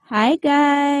Hi,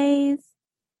 guys.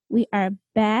 We are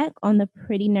back on the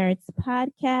Pretty Nerds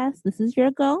podcast. This is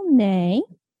your girl, Nay.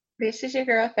 This is your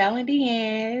girl, Fallon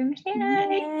Deanne.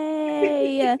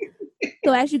 Hey. Yay.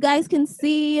 So, as you guys can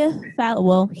see,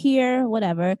 hear,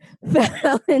 whatever,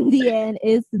 Fallon Deanne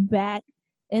is back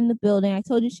in the building. I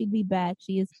told you she'd be back.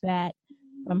 She is back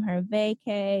from her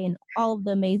vacay and all of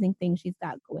the amazing things she's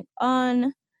got going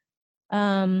on.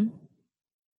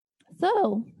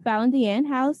 So, Fallon Deanne,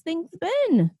 how's things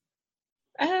been?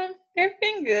 They've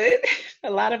been good.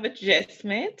 A lot of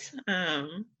adjustment.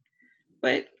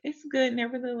 But it's good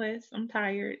nevertheless. I'm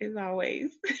tired as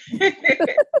always on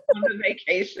the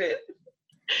vacation.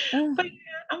 But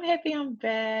yeah, I'm happy I'm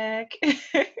back.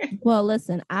 Well,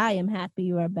 listen, I am happy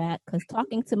you are back because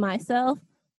talking to myself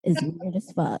is weird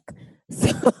as fuck. So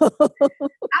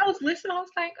I was listening, I was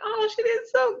like, oh, she did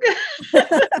so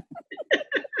good.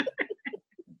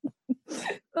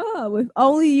 Oh, if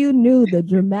only you knew the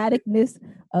dramaticness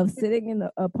of sitting in the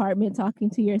apartment talking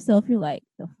to yourself, you're like,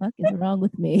 the fuck is wrong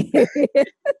with me?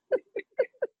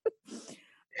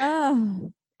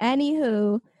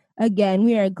 Anywho, again,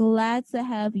 we are glad to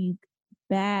have you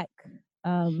back.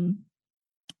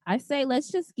 I say let's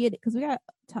just get it because we got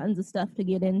tons of stuff to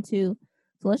get into.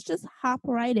 So let's just hop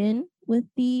right in with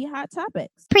the hot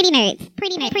topics. Pretty nerds,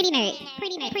 pretty nerds, pretty nerds,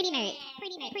 pretty nerds, pretty nerds,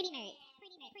 pretty nerds, pretty nerds,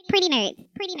 pretty nerds,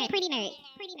 pretty nerds, pretty nerds,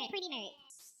 pretty nerds, pretty nerds.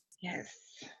 Yes.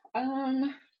 I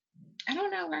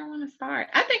don't know where I want to start.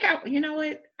 I think you know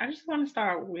what? I just want to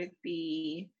start with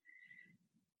the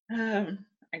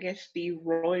I guess the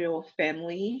royal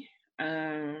family.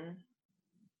 That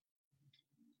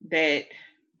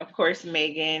of course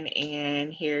Meghan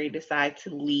and Harry decide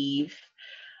to leave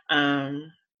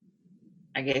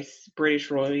I guess British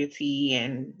royalty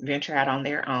and venture out on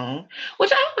their own,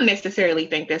 which I don't necessarily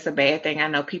think that's a bad thing. I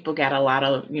know people got a lot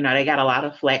of, they got a lot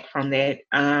of flack from that.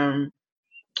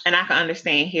 And I can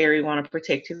understand Harry want to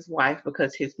protect his wife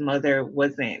because his mother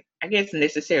wasn't, I guess,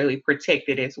 necessarily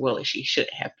protected as well as she should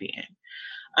have been.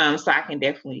 So I can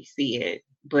definitely see it.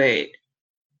 But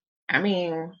I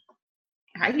mean,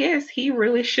 I guess he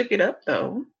really shook it up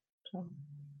though.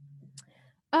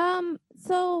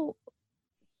 So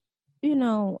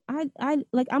I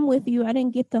like I'm with you. I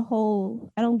don't get the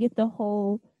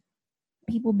whole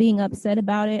people being upset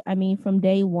about it. I mean, from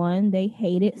day one, they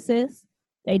hated sis.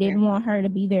 They didn't want her to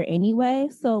be there anyway.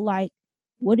 So like,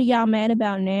 what are y'all mad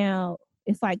about now?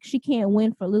 It's like she can't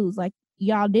win for lose. Like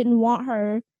y'all didn't want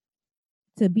her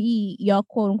to be y'all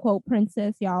quote unquote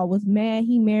princess. Y'all was mad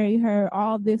he married her,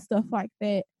 all this stuff like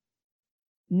that.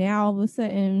 Now all of a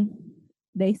sudden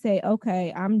they say,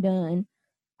 okay, I'm done.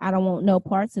 I don't want no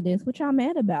parts of this. What y'all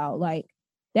mad about? Like,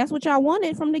 that's what y'all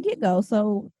wanted from the get-go.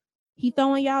 So he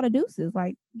throwing y'all the deuces.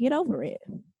 Like, get over it.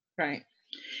 Right.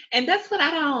 And that's what I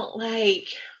don't like.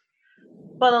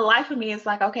 For the life of me, it's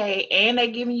like, okay, and they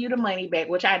giving you the money back,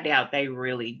 which I doubt they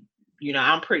really,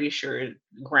 I'm pretty sure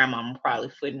grandmama probably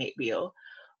footing that bill.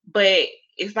 But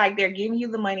it's like they're giving you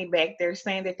the money back. They're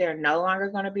saying that they're no longer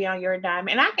going to be on your dime.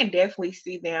 And I can definitely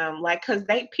see them, like, because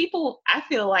I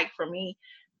feel like for me,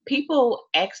 people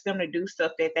ask them to do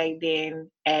stuff that they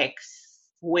then ask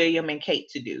William and Kate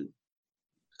to do.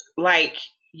 Like,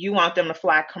 you want them to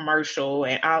fly commercial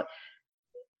and I'll,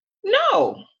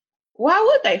 no. Why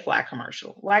would they fly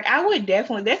commercial? Like, I would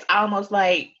definitely, that's almost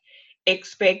like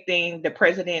expecting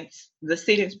the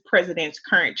sitting president's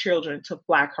current children to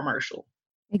fly commercial.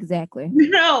 Exactly.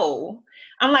 No.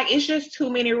 I'm like, it's just too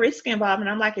many risks involved. And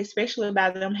I'm like, especially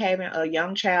about them having a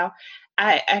young child,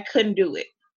 I couldn't do it.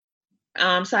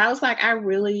 So I was like, I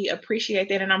really appreciate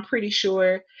that. And I'm pretty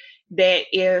sure that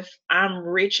if I'm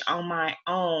rich on my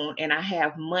own and I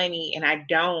have money and I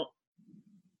don't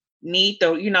need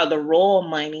the royal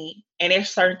money, and there's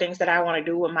certain things that I want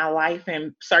to do with my life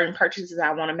and certain purchases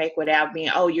I want to make without being,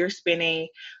 oh, you're spending,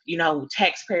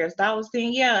 taxpayers' dollars,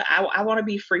 then yeah, I want to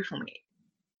be free from it.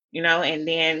 And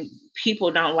then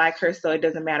people don't like her, so it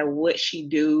doesn't matter what she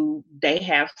do, they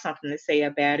have something to say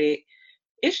about it.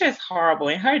 It's just horrible.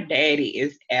 And her daddy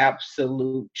is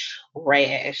absolute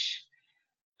trash.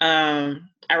 I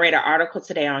read an article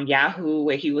today on Yahoo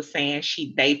where he was saying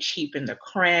they cheapened the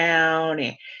crown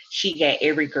and she got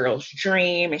every girl's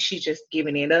dream and she's just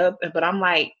giving it up. But I'm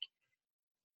like,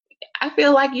 I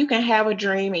feel like you can have a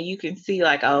dream and you can see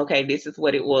like, oh, okay, this is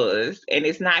what it was and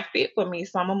it's not fit for me,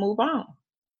 so I'm gonna move on.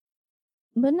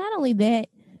 But not only that,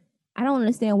 I don't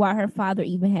understand why her father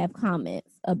even have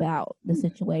comments about the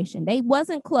situation. They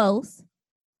wasn't close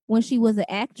when she was an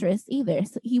actress either.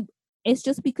 So it's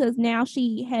just because now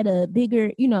she had a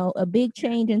bigger, a big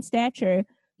change in stature.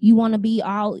 You want to be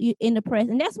all in the press.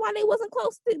 And that's why they wasn't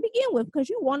close to begin with, because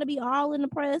you want to be all in the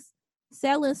press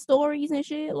selling stories and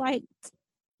shit. Like,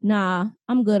 nah,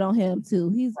 I'm good on him too.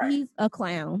 He's a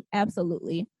clown.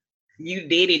 Absolutely. You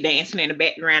did it dancing in the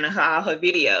background of all her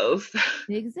videos.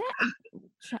 Exactly.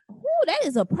 Ooh, that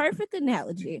is a perfect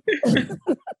analogy. I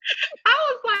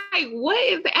was like, what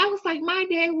is that? I was like, my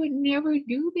dad would never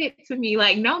do that to me.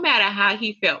 Like, no matter how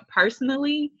he felt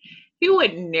personally, he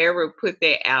would never put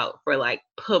that out for like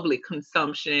public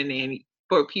consumption and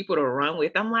for people to run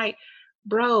with. I'm like,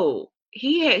 bro,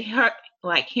 he had her,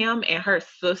 like him and her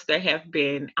sister have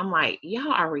been, I'm like,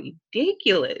 y'all are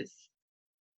ridiculous.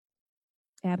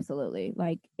 Absolutely.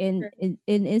 Like, and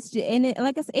it's just, and it,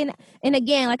 like I said, and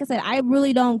again, like I said, I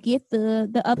really don't get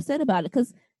the upset about it,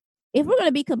 because if we're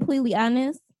gonna be completely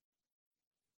honest,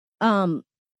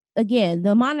 again,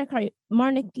 the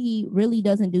monarchy really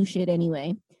doesn't do shit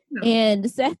anyway. No.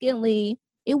 And secondly,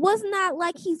 it was not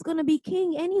like he's gonna be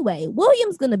king anyway.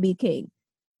 William's gonna be king.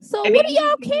 So what do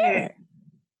y'all care?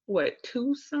 What,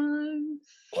 2 sons?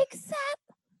 Except,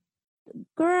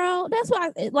 girl, that's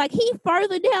why, like, he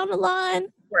further down the line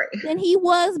than he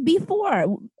was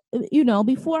before. You know,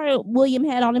 before William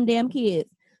had all them damn kids.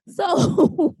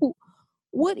 So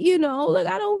what, you know, like,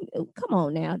 I don't, come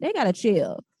on now. They gotta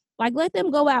chill. Like, let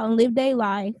them go out and live their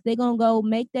life. They're gonna go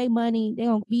make their money. They're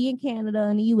gonna be in Canada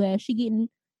and the US.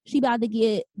 She about to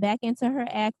get back into her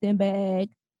acting bag.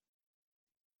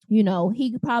 You know,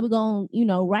 he probably gonna, you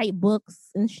know, write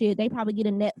books and shit. They probably get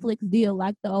a Netflix deal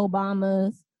like the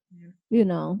Obamas. Yeah. You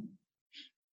know,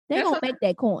 they gonna make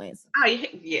their coins. Oh,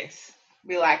 yes.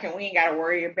 Be like, and we ain't gotta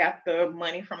worry about the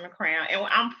money from the crown. And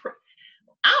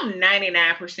I'm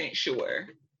 99% sure.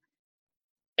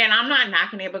 And I'm not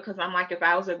knocking it, because I'm like, if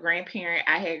I was a grandparent,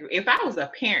 if I was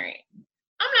a parent,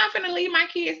 I'm not gonna leave my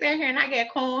kids down here and I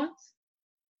get coins.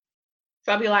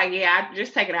 So I'll be like, yeah, I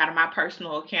just take it out of my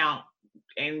personal account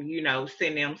and, you know,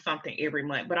 send them something every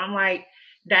month. But I'm like,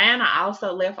 Diana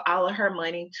also left all of her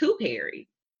money to Perry.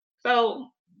 So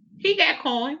he got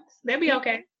coins. They'll be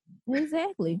okay.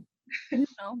 Exactly. You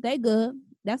know, they good.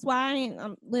 That's why I ain't,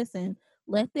 listen,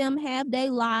 let them have their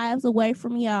lives away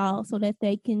from y'all so that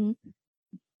they can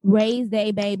raise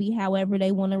their baby however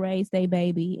they want to raise their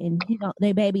baby. And, you know,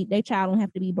 their child don't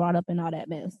have to be brought up in all that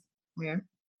mess. Yeah.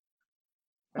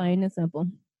 Plain and simple.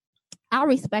 I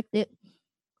respect it.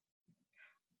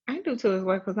 I do too as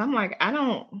well, because I'm like, I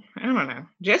don't know.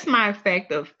 Just my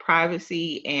effect of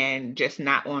privacy and just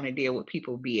not want to deal with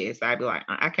people BS. I'd be like,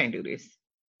 I can't do this.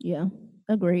 Yeah,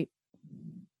 agreed.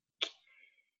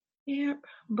 Yep.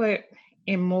 But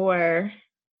in more,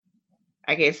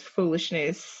 I guess,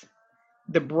 foolishness,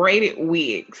 the braided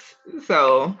wigs.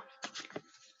 So,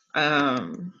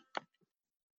 and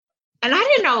I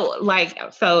didn't know,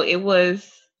 like, so it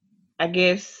was, I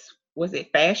guess, was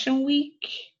it Fashion Week?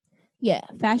 Yeah,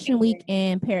 Fashion Week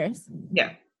in Paris.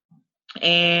 Yeah.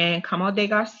 And Comme des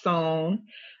Garçons,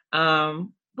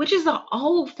 which is an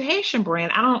old fashion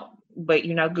brand. But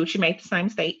you know, Gucci made the same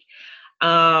mistake.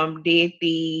 Did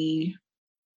the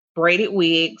braided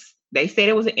wigs. They said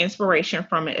it was an inspiration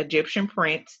from an Egyptian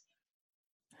prince.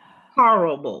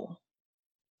 Horrible.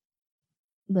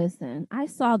 Listen, I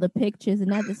saw the pictures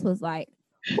and I just was like,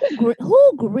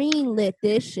 who greenlit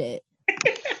this shit?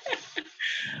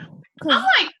 I'm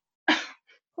like,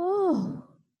 oh,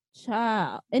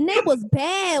 child. And they was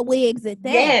bad wigs at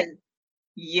that.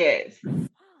 Yes.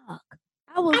 Fuck.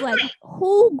 I was like,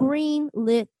 who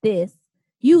greenlit this?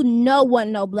 You know,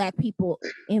 wasn't no black people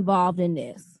involved in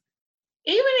this.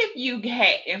 Even if you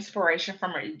had inspiration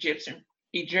from an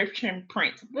Egyptian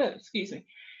prince, excuse me,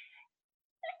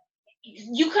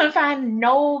 you couldn't find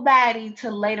nobody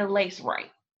to lay the lace right.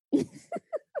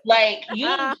 Like, you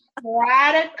try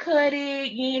to cut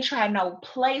it, you ain't try no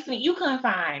placement, you couldn't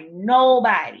find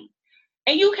nobody.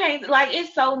 And you can't, like,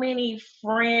 it's so many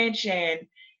French and,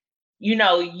 you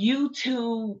know,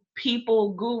 YouTube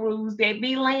people, gurus that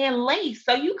be laying lace.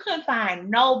 So you couldn't find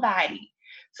nobody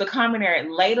to come in there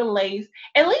and lay the lace,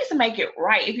 at least make it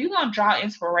right. If you're going to draw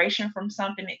inspiration from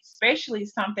something, especially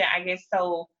something, I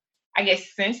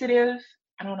guess, sensitive.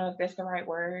 I don't know if that's the right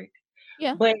word.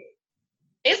 Yeah. But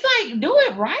it's like, do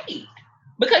it right.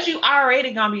 Because you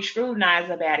already going to be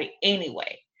scrutinized about it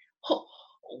anyway.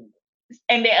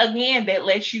 And then, again, that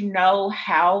lets you know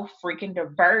how freaking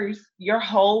diverse your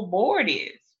whole board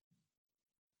is.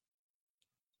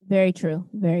 Very true.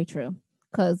 Very true.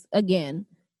 Because, again,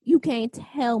 you can't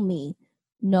tell me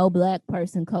no black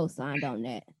person co-signed on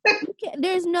that.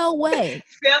 There's no way.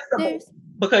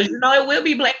 Because you know it will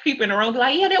be black people in the room be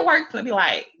like, yeah, that works. And be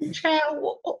like,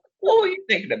 child, what were you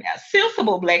thinking about?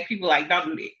 Sensible black people like,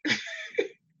 don't do that.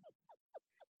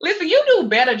 Listen, you do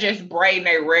better just braiding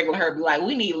a regular hair. Be like,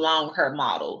 we need long hair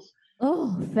models.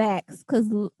 Oh, facts. Cause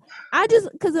I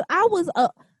was I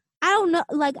don't know,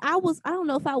 like I don't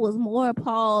know if I was more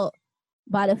appalled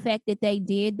by the fact that they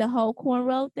did the whole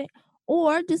cornrow thing,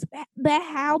 or just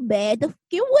that how bad the fucking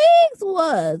wigs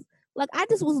was. Like I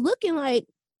just was looking like,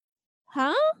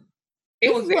 huh? It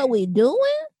This was is what we doing?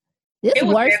 it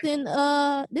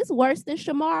was This worse than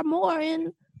Shamar Moore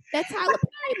in that Tyler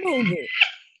Perry movie.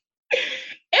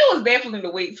 it was definitely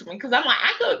the week to me because I'm like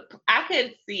I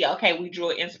could see, okay, we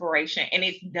drew inspiration and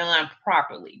it's done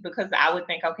properly, because I would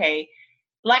think, okay,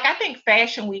 like I think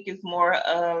Fashion Week is more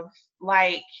of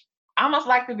like almost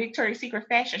like the Victoria's Secret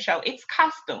fashion show. It's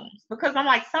costumes, because I'm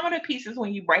like, some of the pieces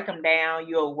when you break them down,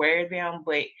 you'll wear them,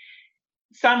 but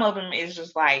some of them is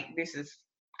just like, this is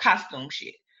costume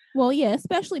shit. Well, yeah,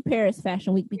 especially Paris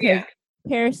Fashion Week, because Yeah.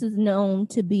 Paris is known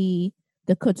to be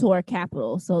the couture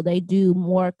capital. So they do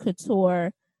more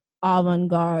couture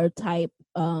avant-garde type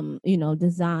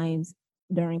designs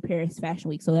during Paris Fashion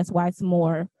Week. So that's why it's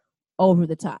more over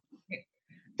the top.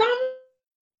 So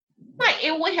like,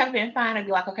 it would have been fine to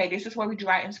be like, okay, this is where we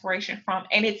draw inspiration from,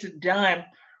 and it's done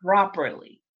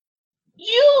properly.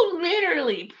 You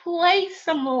literally place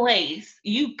some lace.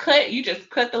 You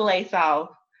just cut the lace off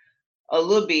a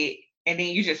little bit, and then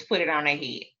you just put it on their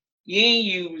head. You ain't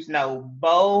use no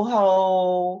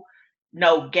boho,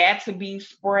 no Gatsby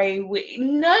spray with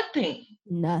nothing.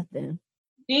 Nothing.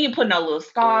 You ain't put no little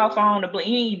scarf on to blend.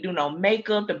 You ain't do no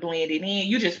makeup to blend it in.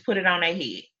 You just put it on their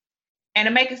head. And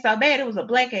to make it so bad, it was a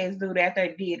black ass dude out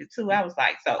there did it too. I was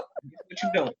like, so what you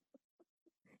doing?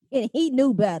 And he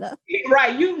knew better.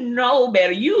 Right, you know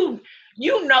better. You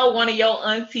know one of your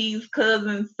aunties,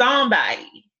 cousins, somebody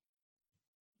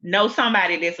know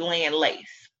somebody that's laying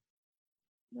lace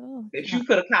that you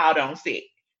could have called on sick.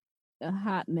 A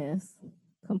hot mess.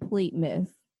 Complete mess.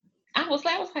 I was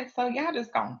like, so y'all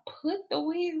just gonna put the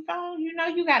wigs on? You know,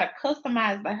 you gotta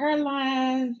customize the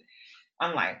hairlines.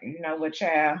 I'm like, you know what,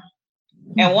 child?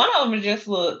 And one of them just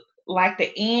looked like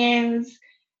the ends.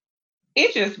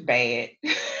 It's just bad.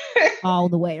 All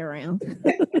the way around.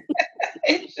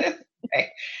 It's just bad.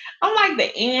 I'm like,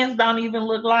 the ends don't even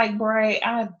look like braid.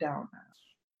 I don't know.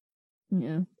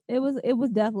 Yeah. It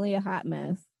was definitely a hot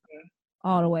mess.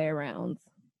 All the way around.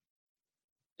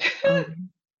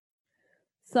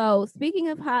 So speaking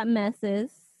of hot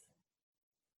messes,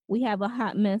 we have a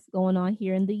hot mess going on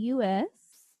here in the U.S.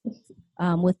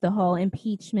 With the whole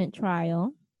impeachment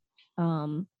trial.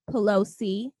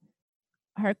 Pelosi,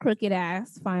 her crooked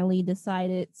ass, finally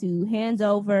decided to hand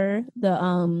over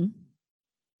the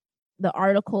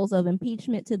articles of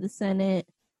impeachment to the Senate,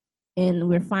 and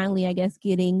we're finally, I guess,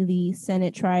 getting the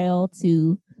Senate trial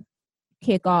to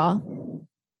kick off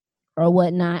or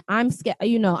whatnot. I'm scared.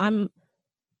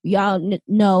 Y'all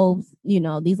know,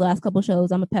 these last couple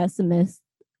shows, I'm a pessimist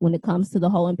when it comes to the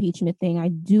whole impeachment thing. I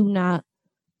do not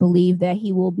believe that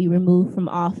he will be removed from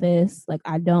office. Like,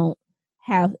 I don't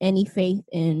have any faith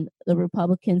in the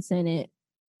Republican Senate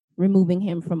removing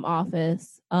him from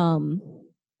office.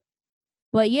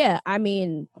 But yeah, I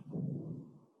mean,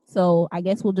 so I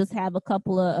guess we'll just have a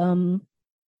couple of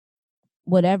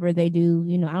whatever they do.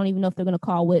 I don't even know if they're gonna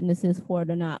call witnesses for it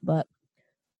or not, but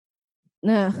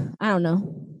I don't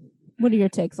know. What are your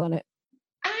takes on it?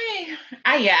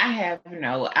 I have,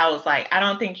 I was like, I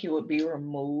don't think he would be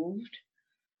removed.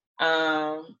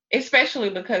 Especially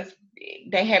because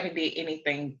they haven't did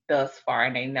anything thus far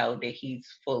and they know that he's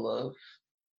full of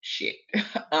shit.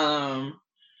 I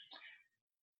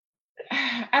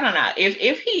don't know.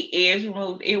 If he is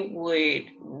removed, it would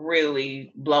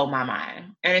really blow my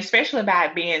mind. And especially by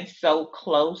being so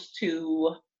close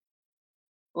to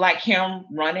like him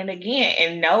running again.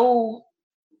 And no,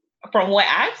 from what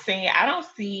I've seen, I don't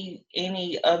see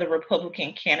any other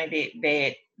Republican candidate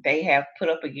that they have put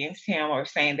up against him or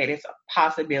saying that it's a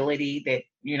possibility that,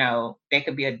 they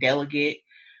could be a delegate.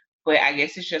 But I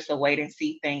guess it's just a wait and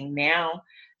see thing now.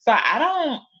 So I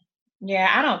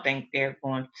don't think they're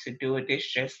going to do it.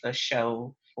 It's just a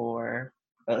show for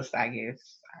us, I guess.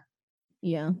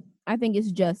 Yeah. I think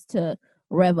it's just to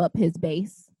rev up his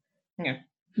base. Yeah.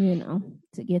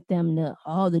 To get them to,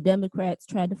 the Democrats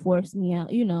tried to force me out,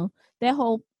 that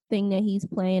whole thing that he's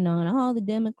playing on. The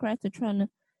Democrats are trying to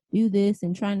do this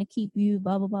and trying to keep you,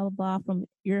 blah, blah, blah, blah, from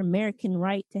your American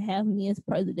right to have me as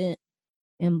president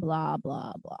and blah,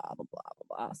 blah, blah, blah, blah,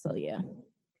 blah. So, yeah,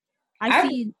 I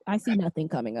see nothing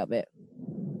coming of it.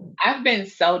 I've been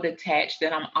so detached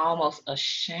that I'm almost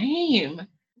ashamed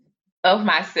of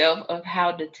myself, of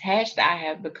how detached I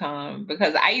have become,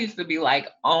 because I used to be like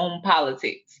on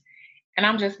politics and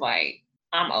I'm just like,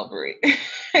 I'm over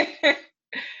it.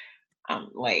 I'm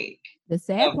like, the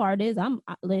sad part is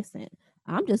listen,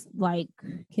 I'm just like,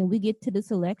 can we get to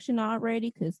this election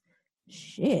already? Because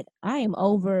shit, I am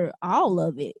over all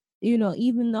of it.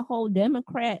 Even the whole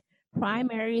Democrat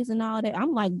primaries and all that.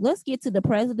 I'm like, let's get to the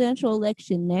presidential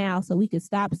election now so we can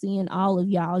stop seeing all of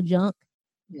y'all junk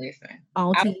Listen,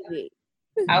 on TV.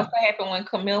 I was so happy when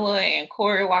Camilla and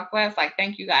Corey walked by. I was like,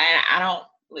 thank you, guys. And I don't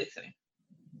listen.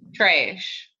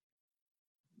 Trash.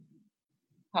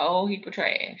 Whole heap of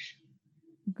trash.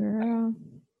 Girl,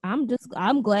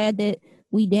 I'm glad that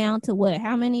we down to what?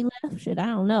 How many left? Shit, I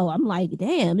don't know. I'm like,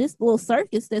 damn, this little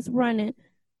circus that's running.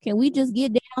 Can we just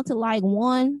get down to like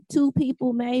 1-2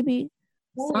 people, maybe?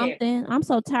 Something. I'm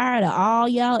so tired of all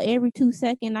y'all. Every 2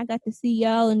 seconds, I got to see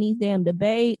y'all in these damn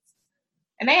debates.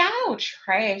 And they all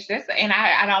trash. And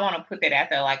I don't want to put that out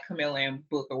there like Camilla and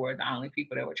Booker were the only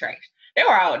people that were trash. They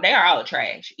are all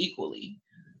trash equally.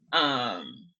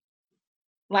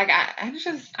 Like I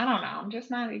don't know. I'm just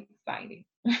not excited.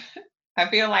 I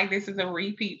feel like this is a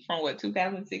repeat from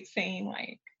 2016.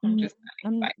 Like I'm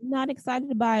not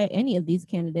excited by any of these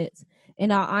candidates.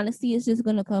 In all honesty, it's just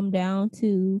gonna come down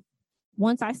to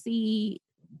once I see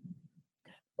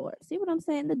what I'm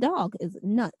saying. The dog is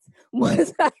nuts.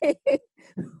 Once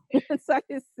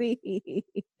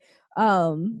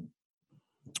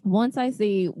I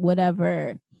see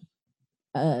whatever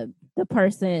the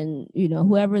person,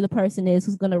 whoever the person is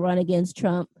who's going to run against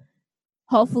Trump,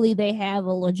 hopefully they have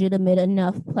a legitimate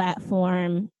enough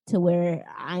platform to where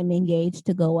I'm engaged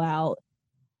to go out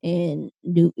and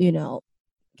do,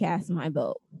 cast my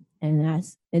vote. And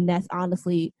that's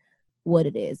honestly what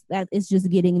it is. That it's just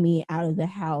getting me out of the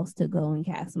house to go and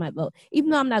cast my vote.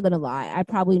 Even though I'm not going to lie, I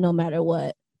probably, no matter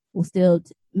what, will still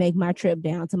make my trip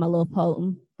down to my little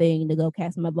potent thing to go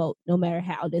cast my vote, no matter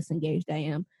how disengaged I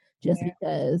am, just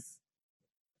because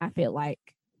I feel like,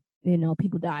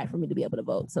 people died for me to be able to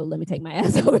vote. So let me take my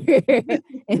ass over here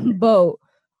and vote.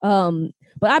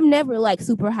 But I'm never like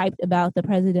super hyped about the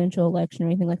presidential election or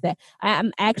anything like that.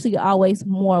 I'm actually always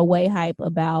more way hype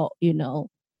about,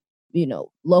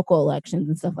 local elections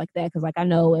and stuff like that. Because like I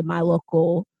know in my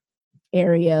local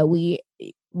area, we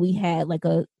had like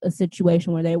a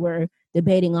situation where they were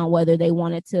debating on whether they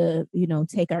wanted to,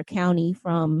 take our county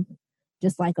from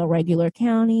just like a regular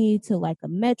county to like a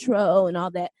metro and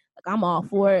all that. Like I'm all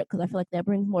for it because I feel like that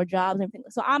brings more jobs and everything.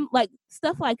 So I'm like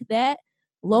stuff like that,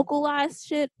 localized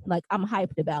shit, like I'm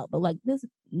hyped about. But like this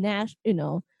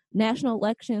national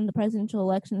election, the presidential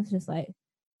election, is just like,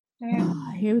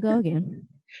 here we go again.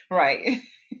 Right.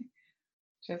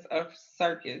 Just a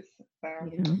circus. So.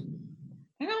 Yeah.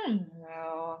 I don't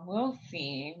know. We'll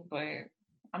see, but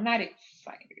I'm not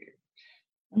excited.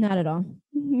 Not at all.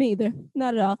 Me either.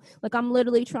 Not at all. Like I'm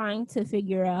literally trying to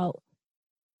figure out.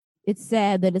 It's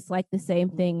sad that it's like the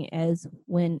same thing as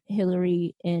when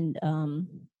Hillary and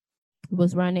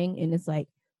was running, and it's like,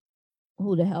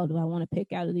 who the hell do I want to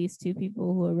pick out of these two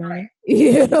people who are running? Right.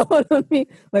 You know what I mean?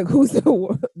 Like who's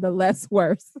the less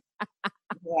worse?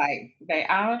 Like they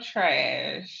all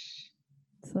trash.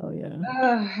 So yeah.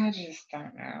 I just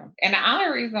don't know. And the only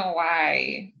reason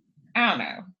why, I don't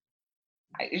know,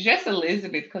 it's just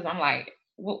Elizabeth, because I'm like,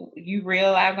 what, you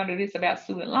real I'm gonna do this about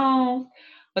student loans?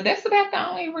 But that's about the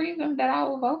only reason that I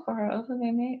will vote for her. Other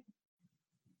than that,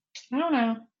 I don't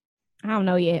know. I don't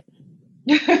know yet.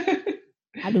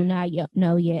 I do not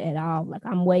know yet at all. Like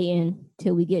I'm waiting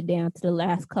till we get down to the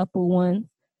last couple ones.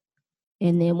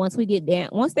 And then once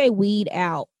they weed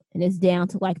out and it's down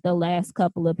to like the last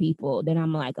couple of people, then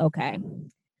I'm like, okay.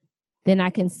 Then I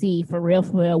can see for real,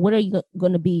 what are you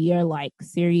going to be your like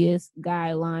serious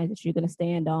guidelines that you're going to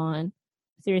stand on,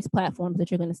 serious platforms that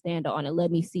you're going to stand on, and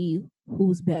let me see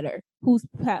who's better, whose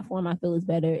platform I feel is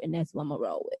better, and that's what I'm going to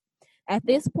roll with. At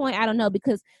this point, I don't know,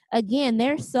 because again,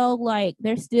 they're so like,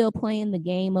 they're still playing the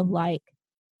game of like,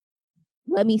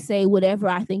 let me say whatever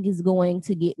I think is going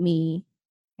to get me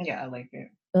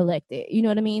elected. You know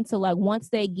what I mean? So like once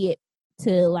they get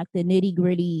to like the nitty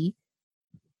gritty,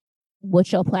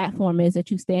 what your platform is that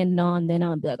you standing on, then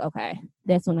I'm like, okay,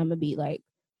 that's when I'm gonna be like,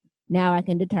 now I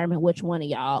can determine which one of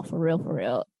y'all for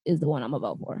real is the one I'm gonna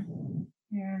vote for.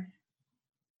 Yeah.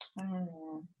 I don't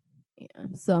know. Yeah.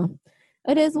 So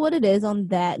it is what it is on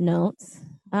that note.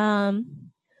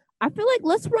 I feel like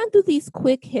let's run through these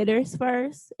quick hitters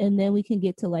first, and then we can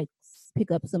get to like pick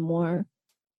up some more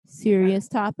serious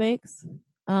topics.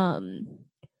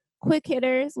 Quick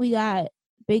hitters, we got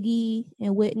Biggie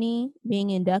and Whitney being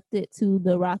inducted to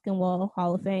the Rock and Roll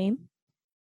Hall of Fame.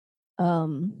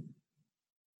 All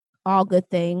good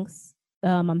things.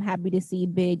 I'm happy to see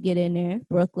Big get in there.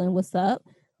 Brooklyn, what's up?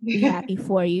 Be happy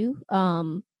for you.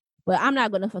 But I'm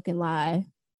not gonna fucking lie.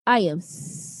 I am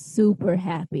super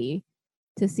happy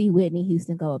to see Whitney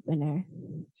Houston go up in there.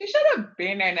 She should have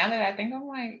been there. Now that I think, I'm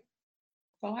like,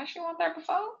 so why she went there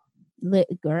before?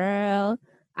 Girl,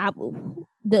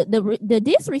 the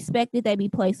disrespect that they be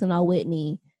placing on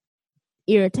Whitney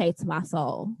irritates my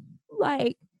soul.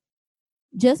 Like,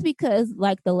 just because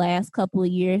like the last couple of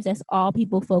years, that's all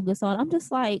people focus on. I'm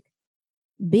just like,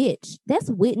 bitch, that's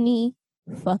Whitney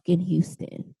fucking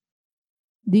Houston.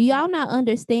 Do y'all not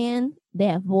understand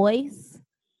that voice?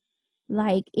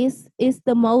 Like, it's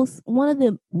the most one of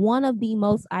the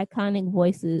most iconic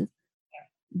voices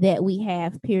that we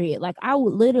have, period. Like, I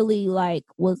would literally like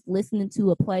was listening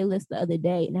to a playlist the other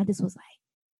day and I just was like,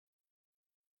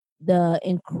 the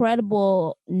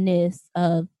incredibleness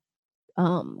of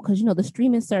because you know the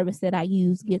streaming service that I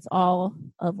use gets all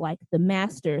of like the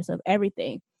masters of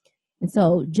everything. And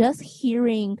so just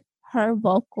hearing her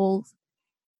vocals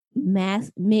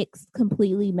mixed,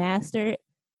 completely mastered,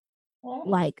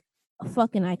 like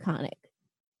fucking iconic.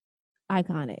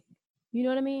 You know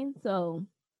what I mean? So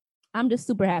I'm just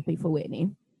super happy for Whitney.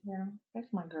 Yeah,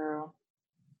 that's my girl.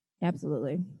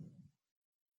 Absolutely.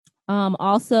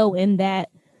 Also in that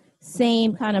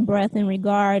same kind of breath and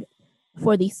regard,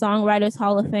 for the Songwriters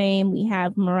Hall of Fame, we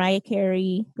have Mariah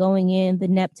Carey going in, the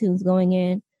Neptunes going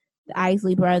in, the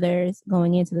Isley Brothers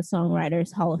going into the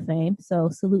Songwriters Hall of Fame. So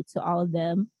salute to all of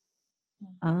them.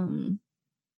 And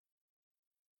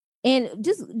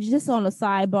just on a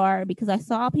sidebar, because I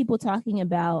saw people talking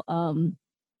about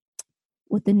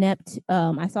with the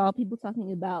I saw people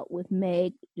talking about with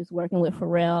Meg just working with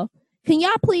Pharrell. Can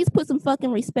y'all please put some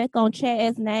fucking respect on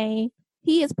Chad's name?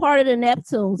 He is part of the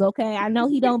Neptunes, okay? I know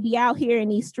he don't be out here in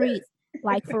these streets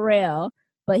like Pharrell,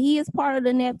 but he is part of the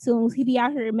Neptunes. He be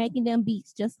out here making them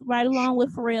beats just right along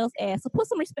with Pharrell's ass. So put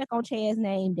some respect on Chad's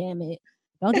name, damn it.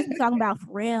 Don't just be talking about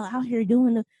Pharrell out here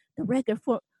doing the record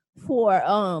for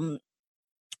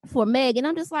Meg. And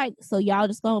I'm just like, so y'all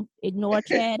just gonna ignore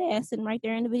Chad ass sitting right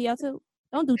there in the video too?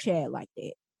 Don't do Chad like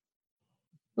that.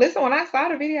 Listen, when I saw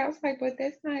the video, I was like, but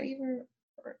that's not even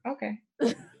okay.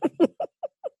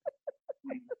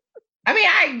 I mean,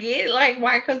 I get like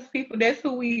why, because people, that's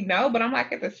who we know, but I'm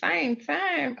like at the same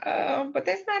time, but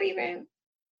that's not even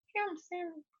him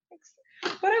saying.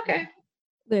 But okay.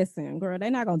 Listen, girl,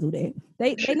 they're not gonna do that.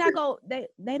 They not gonna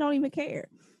they don't even care.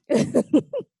 I'm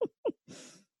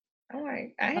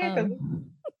like, I had to.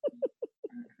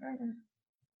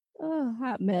 Oh,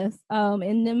 hot mess.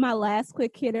 And then my last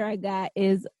quick hitter I got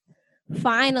is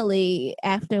finally,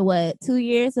 after 2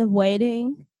 years of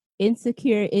waiting,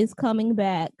 Insecure is coming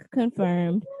back,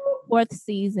 confirmed, 4th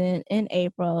season in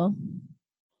April.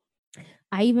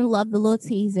 I even love the little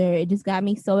teaser. It just got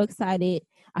me so excited.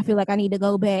 I feel like I need to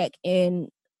go back and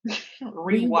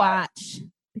rewatch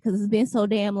because it's been so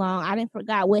damn long. I didn't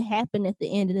forgot what happened at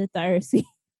the end of the 3rd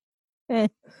season.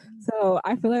 So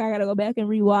I feel like I gotta go back and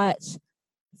rewatch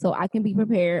so I can be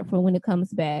prepared for when it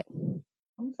comes back.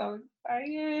 I'm so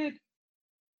excited.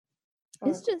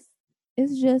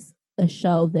 It's just a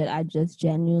show that I just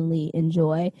genuinely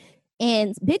enjoy.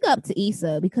 And big up to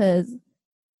Issa, because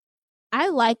I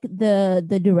like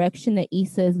the direction that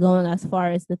Issa is going as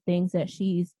far as the things that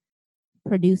she's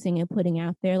producing and putting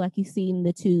out there. Like you've seen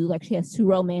the two, like she has 2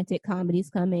 romantic comedies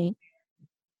coming,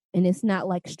 and it's not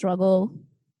like struggle.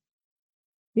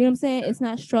 You know what I'm saying? It's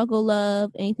not struggle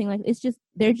love, anything like it's just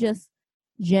they're just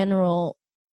general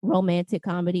romantic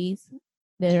comedies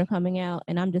that are coming out,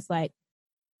 and I'm just like,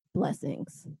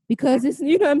 blessings, because it's,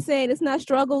 you know what I'm saying, it's not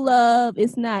struggle love,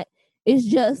 it's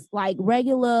just like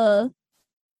regular,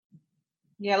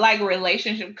 like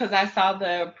relationship. Because I saw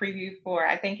the preview for,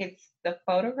 I think it's The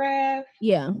Photograph.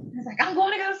 Yeah, I was like, I'm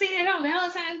going to go see it on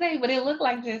Valentine's Day, but it looked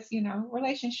like just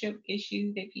relationship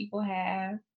issues that people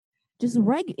have. Just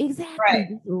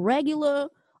regular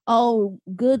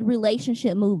good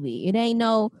relationship movie. It ain't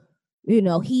no,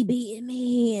 he beating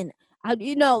me and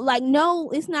like, no,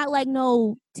 it's not like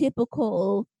no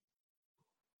typical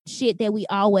shit that we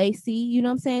always see, you know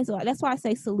what I'm saying? So that's why I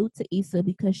say salute to Issa,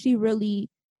 because she really,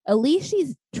 at least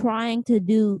she's trying to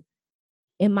do,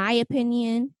 in my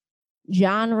opinion,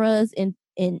 genres and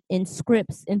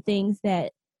scripts and things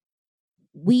that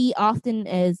we often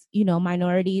as,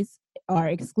 minorities are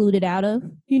excluded out of.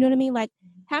 You know what I mean? Like,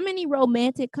 how many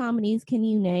romantic comedies can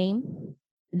you name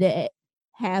that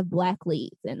have Black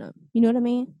leads in them? You know what I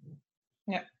mean?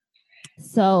 Yeah.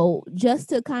 So just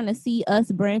to kind of see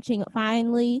us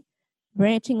finally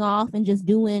branching off and just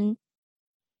doing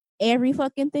every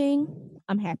fucking thing,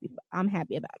 I'm happy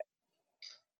about it.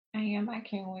 I am. I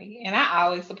can't wait. And I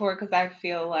always support because I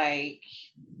feel like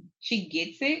she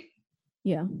gets it.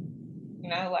 Yeah.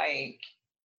 Like,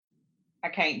 I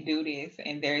can't do this.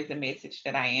 And there's a message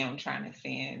that I am trying to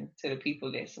send to the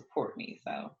people that support me.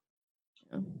 So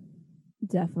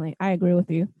Definitely. I agree with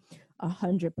you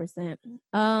 100%.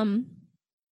 I'm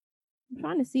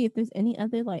trying to see if there's any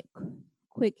other like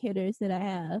quick hitters that I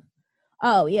have.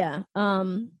 Oh yeah.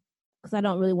 Because I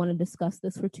don't really want to discuss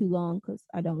this for too long because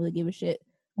I don't really give a shit.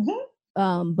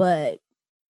 Mm-hmm. But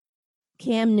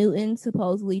Cam Newton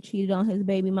supposedly cheated on his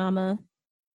baby mama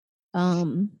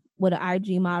with an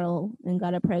IG model and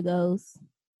got a pregos.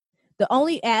 The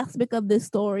only aspect of this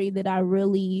story that I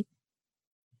really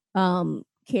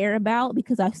care about,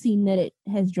 because I've seen that it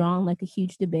has drawn like a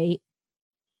huge debate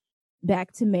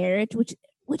back to marriage,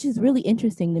 which is really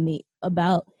interesting to me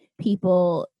about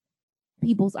people's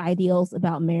ideals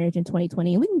about marriage in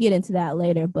 2020, and we can get into that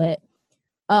later. But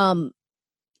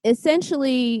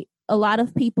essentially a lot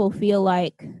of people feel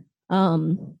like have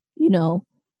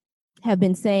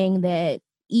been saying that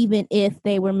even if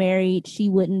they were married, she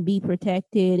wouldn't be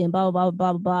protected and blah blah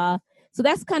blah blah blah. So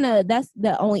that's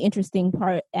the only interesting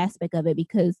aspect of it,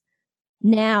 because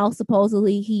now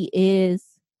supposedly he is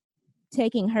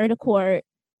taking her to court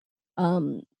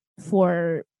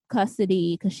for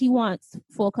custody, because she wants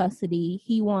full custody.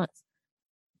 He wants,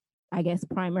 I guess,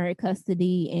 primary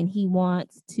custody, and he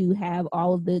wants to have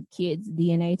all of the kids'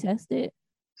 DNA tested.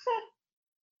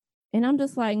 And I'm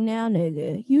just like, now,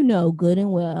 nigga, you know good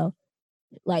and well,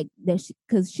 like that,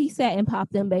 because she sat and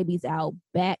popped them babies out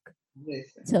back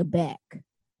to back.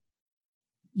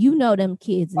 You know them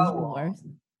kids is yours.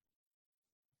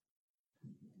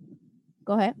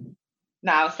 Go ahead.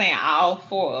 No, I was saying all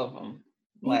 4 of them.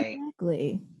 Like,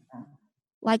 exactly.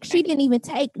 Like she didn't even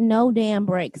take no damn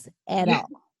breaks at all.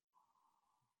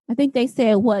 I think they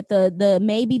said what the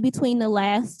maybe between the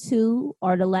last 2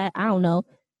 or I don't know.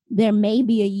 There may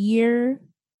be a year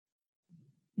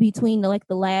between the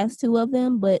last 2 of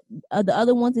them, but the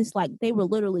other ones, it's like they were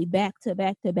literally back to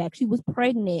back to back. She was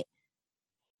pregnant.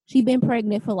 She'd been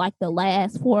pregnant for like the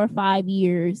last 4 or 5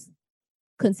 years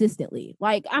consistently.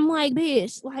 Like, I'm like,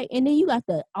 bitch, like, and then you got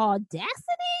the audacity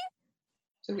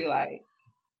to be like,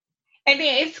 and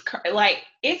then it's like,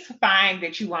 it's fine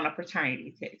that you want a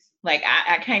paternity test. Like,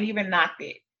 I can't even knock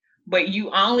it. But you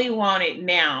only want it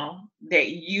now that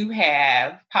you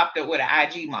have popped up with an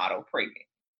IG model pregnant.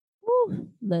 Ooh,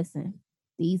 listen,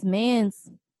 these mans,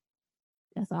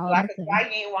 that's all. Like, why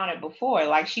you ain't want it before?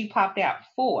 Like, she popped out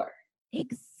 4.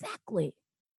 Exactly.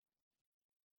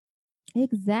 Ooh.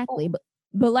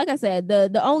 But like I said,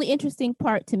 the only interesting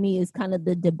part to me is kind of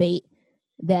the debate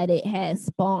that it has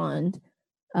spawned,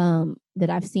 that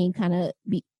I've seen kind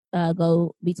of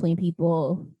go between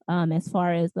people as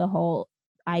far as the whole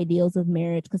ideals of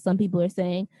marriage, because some people are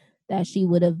saying that she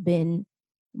would have been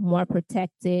more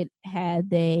protected had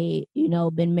they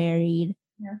been married.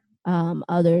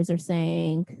 Others are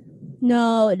saying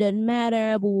no, it doesn't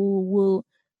matter. Woo, woo.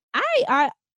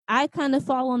 I kind of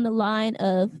fall on the line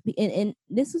of, and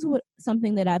this is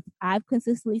something that I've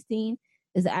consistently seen,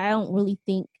 is I don't really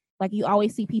think, like, you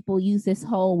always see people use this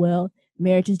whole, well,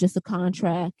 marriage is just a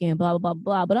contract and blah blah blah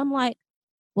blah, but I'm like,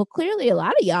 well, clearly a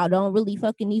lot of y'all don't really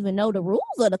fucking even know the rules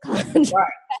of the contract.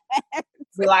 Right.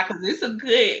 Like, cause it's a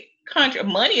good contract.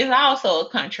 Money is also a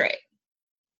contract.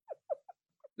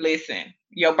 Listen,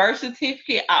 your birth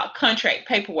certificate, contract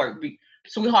paperwork,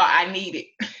 sweetheart, I need it.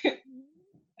 I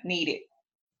need it.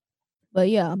 But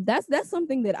yeah, that's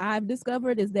something that I've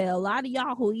discovered, is that a lot of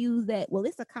y'all who use that, well,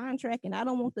 it's a contract and I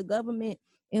don't want the government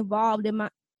involved in my.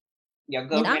 Your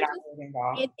government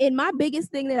involved. And my biggest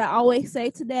thing that I always say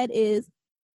to that is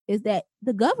that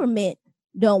the government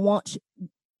don't want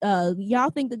y'all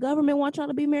think the government wants y'all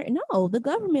to be married. No, the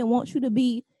government wants you to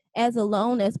be as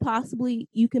alone as possibly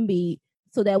you can be,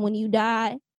 so that when you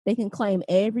die, they can claim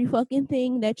every fucking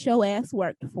thing that your ass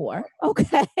worked for.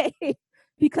 Okay.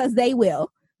 Because they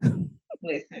will.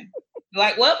 Listen,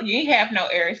 like, well, you have no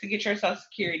heirs to get your Social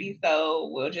Security, so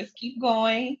we'll just keep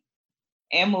going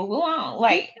and move along.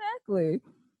 Like, exactly.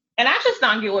 And I just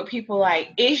don't get what people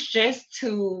like. It's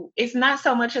not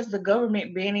so much as the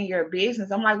government being in your business.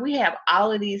 I'm like, we have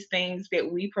all of these things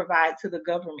that we provide to the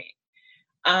government.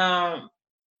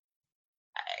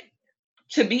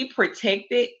 To be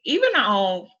protected, even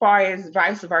on far as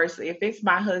vice versa, if it's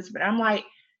my husband, I'm like,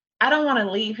 I don't want to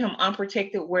leave him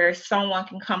unprotected where someone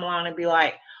can come along and be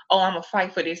like, oh, I'm gonna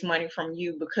fight for this money from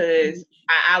you because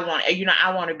I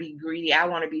want to be greedy, I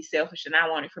want to be selfish, and I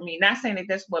want it for me. Not saying that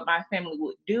that's what my family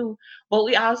would do, but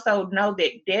we also know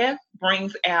that death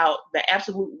brings out the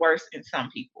absolute worst in some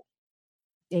people.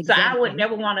 Exactly. So I would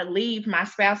never want to leave my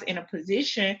spouse in a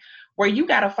position where you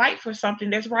got to fight for something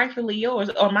that's rightfully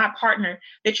yours, or my partner,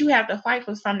 that you have to fight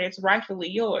for something that's rightfully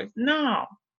yours. No.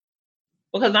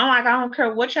 Because I'm like, I don't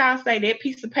care what y'all say, that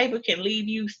piece of paper can leave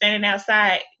you standing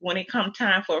outside when it come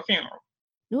time for a funeral.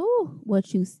 Ooh,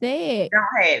 what you said.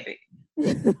 Don't have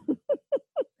it.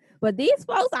 But these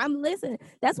folks, I'm listening.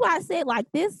 That's why I said, like,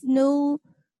 this new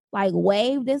like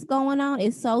wave that's going on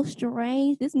is so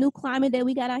strange. This new climate that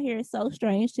we got out here is so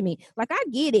strange to me. Like, I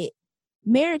get it.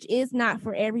 Marriage is not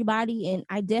for everybody, and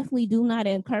I definitely do not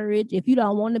encourage. If you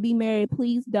don't want to be married,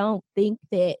 please don't think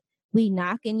that we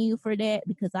knocking you for that,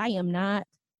 because I am not.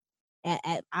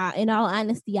 In all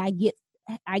honesty, I get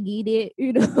it.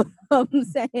 You know what I'm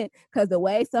saying? Because the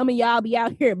way some of y'all be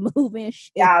out here moving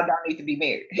shit, Y'all don't need to be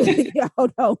married. y'all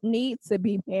don't need to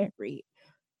be married.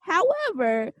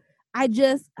 However, I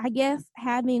guess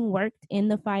having worked in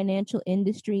the financial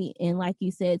industry and, like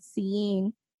you said,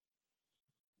 seeing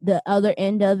the other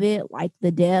end of it, like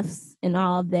the deaths and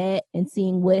all of that, and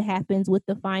seeing what happens with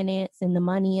the finance and the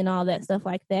money and all that stuff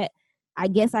like that, I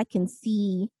guess I can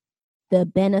see the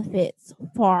benefits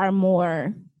far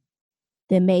more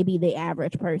than maybe the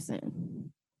average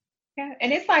person. Yeah.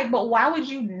 And it's like, but why would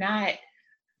you not,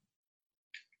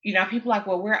 people like,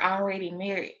 well, we're already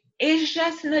married. It's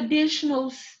just an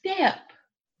additional step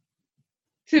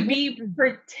to be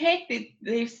protected.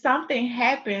 If something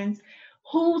happens,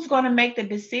 who's going to make the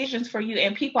decisions for you?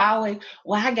 And people always,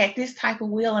 well, I got this type of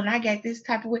will and I got this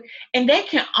type of will. And that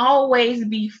can always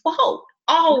be fault.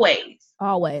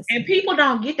 Always. And people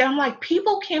don't get that. I'm like,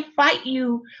 people can fight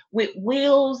you with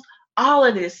wills, all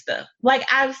of this stuff. Like,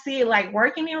 I see it, like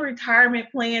working in retirement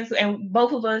plans, and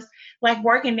both of us, like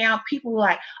working now, people are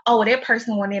like, oh, that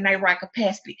person went in their right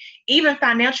capacity. Even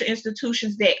financial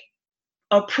institutions that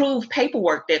approve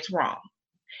paperwork that's wrong.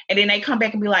 And then they come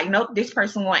back and be like, nope, this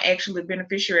person wasn't actually a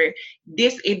beneficiary.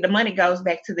 The money goes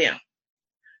back to them.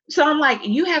 So I'm like,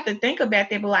 you have to think about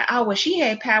that. But like, oh, well, she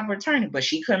had power of attorney, but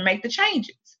she couldn't make the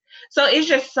changes. So it's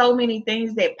just so many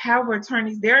things that power of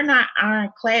attorneys, they're not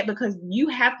ironclad, because you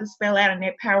have to spell out in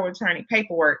that power of attorney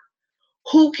paperwork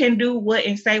who can do what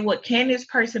and say what. Can this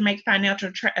person make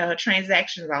financial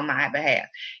transactions on my behalf?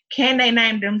 Can they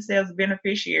name themselves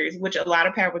beneficiaries, which a lot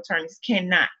of power of attorneys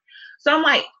cannot? So I'm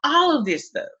like, all of this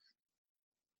stuff.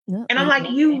 Yep, and I'm like,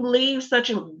 you leave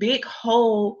such a big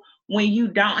hole when you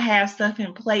don't have stuff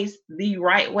in place the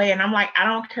right way. And I'm like, I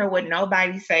don't care what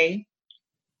nobody say.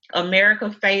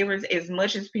 America favors, as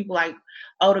much as people like,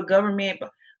 oh, the government,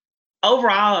 but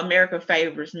overall, America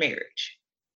favors marriage.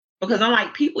 Because I'm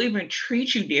like, people even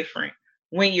treat you different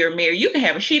when you're married. You can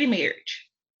have a shitty marriage,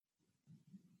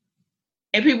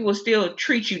 and people will still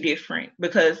treat you different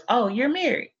because, oh, you're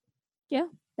married. Yeah,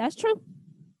 that's true.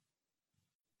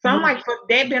 So I'm like, for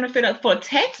that benefit, for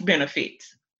tax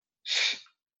benefits,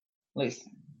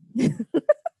 listen.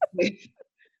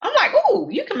 I'm like, oh,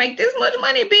 you can make this much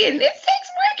money be in this tax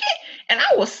bracket, and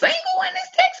I was single in this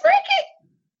tax bracket.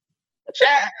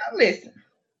 Child, listen.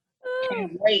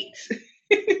 Can't wait.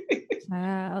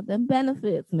 Wow, the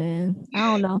benefits, man. I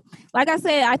don't know. Like I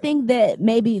said, I think that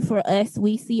maybe for us,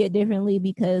 we see it differently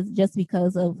because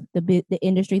of the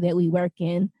industry that we work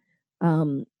in,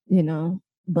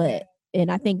 But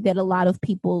and I think that a lot of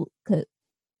people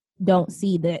don't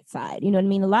see that side. You know what I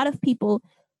mean? A lot of people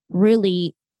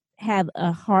really have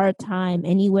a hard time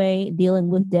anyway dealing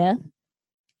with death,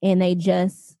 and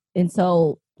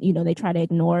so they try to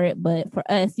ignore it. But for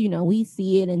us, we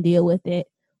see it and deal with it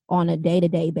on a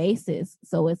day-to-day basis.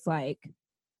 So it's like,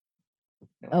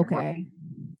 okay,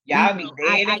 y'all be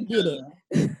dead. I get it.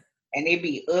 And it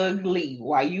be ugly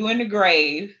while you in the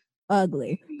grave.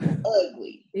 Ugly.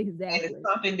 Exactly. And it's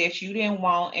something that you didn't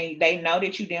want, and they know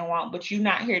that you didn't want, but you're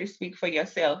not here to speak for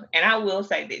yourself. And I will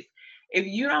say this: if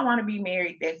you don't want to be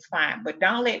married, that's fine, but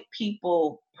don't let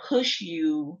people push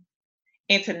you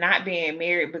into not being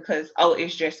married because, oh,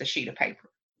 it's just a sheet of paper.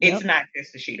 Yep. It's not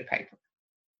just a sheet of paper.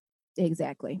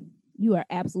 Exactly. You are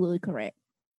absolutely correct.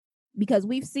 Because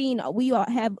we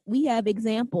have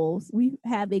examples. We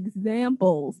have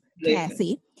examples,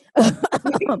 Cassie.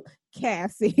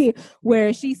 Cassie,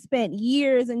 where she spent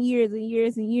years and years and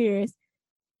years and years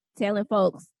telling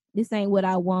folks, this ain't what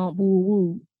I want, woo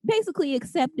woo. Basically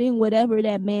accepting whatever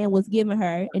that man was giving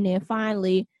her. And then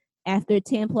finally, after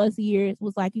 10 plus years,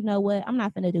 was like, you know what? I'm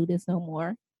not going to do this no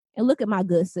more. And look at my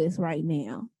good sis right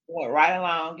now. Went right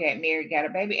along, got married, got a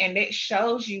baby. And that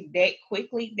shows you that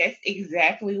quickly, that's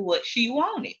exactly what she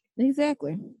wanted.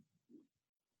 Exactly.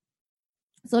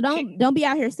 So don't be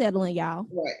out here settling, y'all.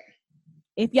 Right.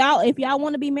 If y'all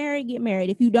want to be married, get married.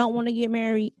 If you don't want to get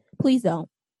married, please don't.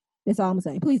 That's all I'm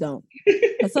saying. Please don't.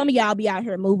 Because some of y'all be out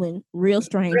here moving real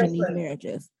strange in these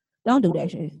marriages. Don't do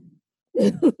that shit.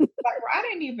 Like, I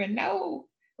didn't even know.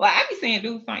 Like, I be seeing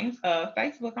dudes on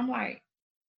Facebook. I'm like,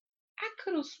 I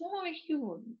could have sworn he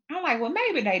was. I'm like, well,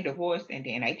 maybe they divorced and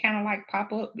then they kind of like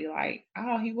pop up, be like,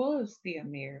 oh, he was still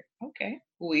married. Okay,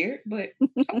 weird, but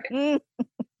okay.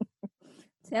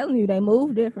 Telling you, they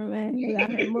move different, man. We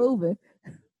out here moving.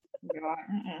 You're like,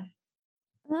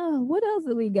 Oh, what else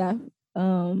do we got?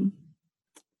 I'm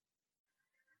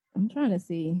trying to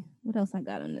see what else I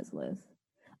got on this list.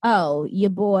 Oh, your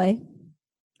boy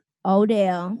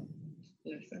Odell.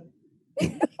 listen,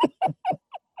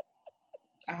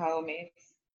 a whole mess.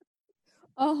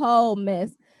 A whole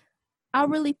mess. I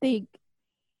really think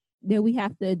that we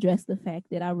have to address the fact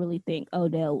that I really think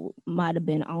Odell might have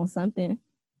been on something.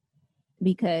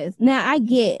 Because now I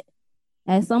get,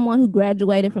 as someone who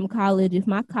graduated from college, if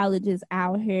my college is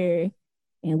out here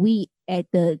and we at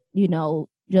the,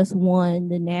 just won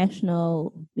the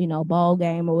national, ball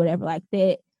game or whatever like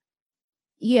that,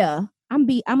 yeah, I'm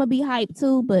gonna be hyped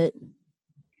too, but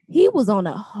he was on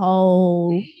a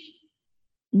whole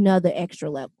another extra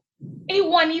level. It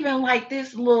wasn't even like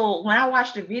this little, when I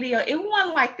watched the video, it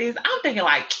wasn't like this. I'm thinking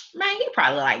like, man, he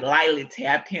probably like lightly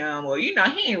tapped him or, he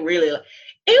ain't really, it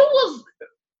was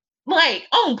like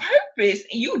on purpose.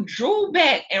 And you drew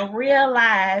back and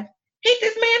realized hit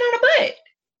this man on the butt.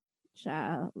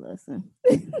 Child, listen.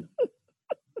 And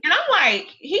I'm like,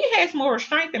 he has more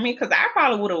restraint than me because I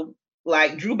probably would have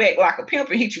like drew back like a pimp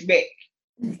and hit you back.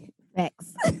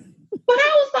 Facts. But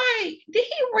I was like, did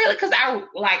he really? Because I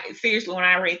like seriously when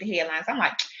I read the headlines, I'm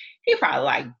like, he probably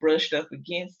like brushed up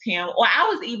against him. Or I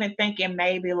was even thinking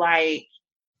maybe like,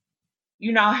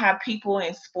 how people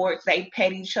in sports they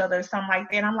pet each other or something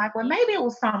like that. I'm like, well, maybe it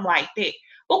was something like that.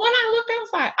 But when I looked, I was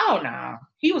like, oh no,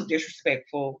 he was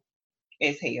disrespectful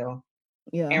as hell.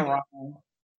 Yeah. And wrong.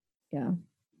 Yeah.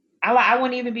 I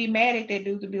wouldn't even be mad at that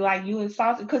dude to be like, you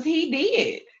insulted, because he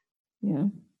did. Yeah.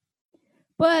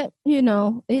 But,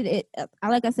 it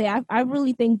like I say, I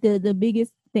really think the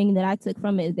biggest thing that I took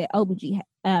from it is that OBJ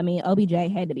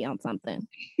had to be on something.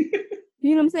 You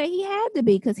know what I'm saying? He had to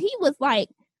be, because he was like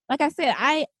I said,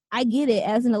 I get it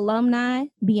as an alumni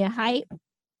being hype,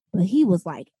 but he was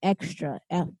like extra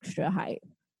hype.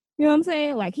 You know what I'm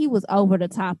saying? Like he was over the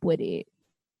top with it.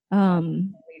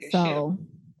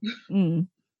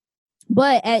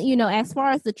 But as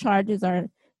far as the charges are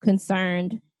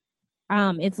concerned,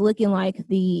 it's looking like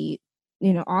the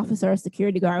officer or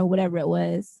security guard or whatever it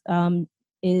was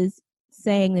is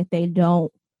saying that they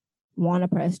don't want to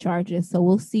press charges. So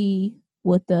we'll see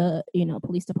what the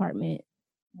police department,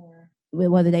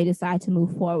 whether they decide to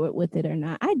move forward with it or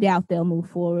not. I doubt they'll move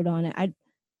forward on it.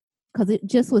 Because it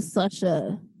just was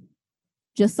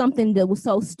just something that was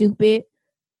so stupid.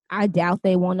 I doubt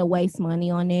they want to waste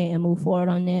money on it and move forward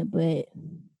on it, but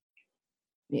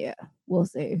yeah, we'll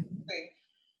see.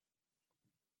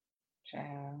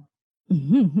 Child.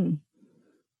 You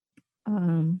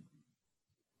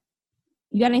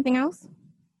got anything else?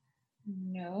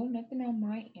 No, nothing on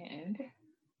my end.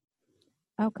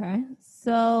 Okay,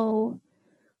 so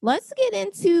let's get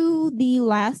into the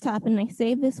last topic. And I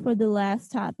saved this for the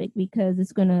last topic because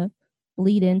it's going to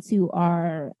bleed into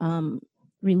our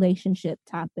relationship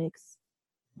topics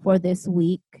for this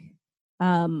week.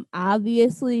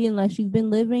 Obviously, unless you've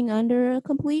been living under a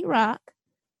complete rock,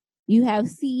 you have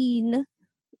seen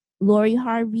Lori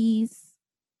Harvey's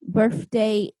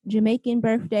Jamaican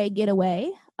birthday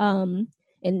getaway. And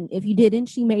if you didn't,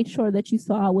 she made sure that you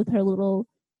saw with her little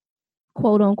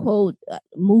quote unquote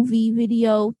movie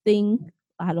video thing.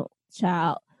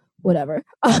 Whatever.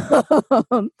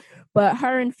 But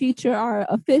her and Future are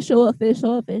official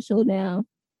now.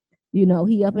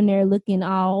 He up in there looking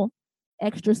all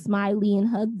extra smiley and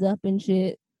hugged up and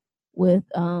shit with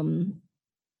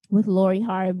Lori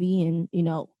Harvey and,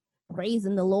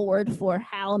 praising the Lord for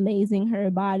how amazing her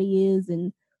body is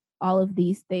and all of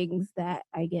these things that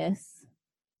I guess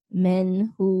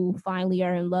men who finally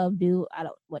are in love do.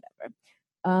 Whatever.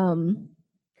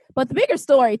 But the bigger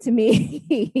story to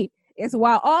me is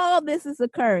while all this is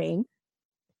occurring,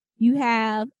 you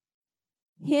have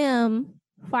him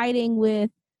fighting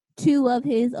with two of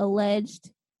his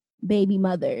alleged baby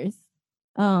mothers.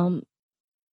 And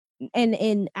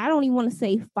I don't even want to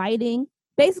say fighting,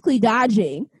 basically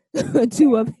dodging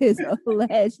two of his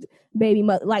alleged baby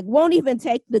mother. Like won't even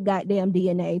take the goddamn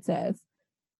DNA test.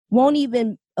 Won't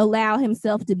even allow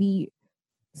himself to be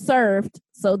served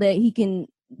so that he can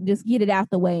just get it out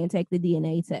the way and take the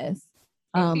DNA test.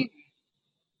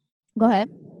 Go ahead.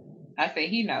 I say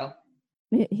he know.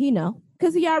 He know.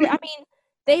 Because he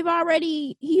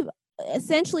already, he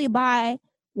essentially by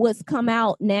what's come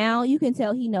out now, you can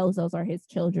tell he knows those are his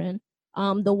children.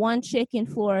 The one chick in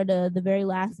Florida, the very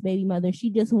last baby mother, she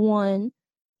just won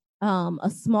a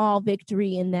small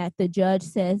victory in that the judge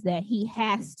says that he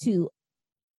has to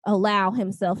allow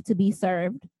himself to be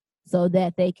served so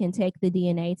that they can take the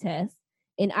DNA test.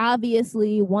 And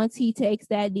obviously, once he takes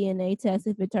that DNA test,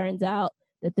 if it turns out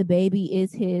that the baby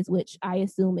is his, which I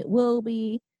assume it will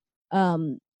be,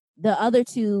 the other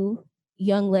the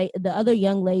other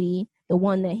young lady, the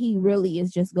one that he really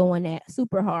is just going at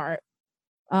super hard,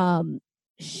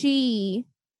 she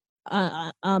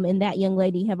and that young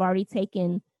lady have already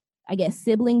taken, I guess,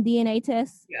 sibling DNA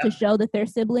tests to show that they're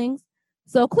siblings.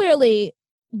 So clearly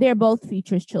they're both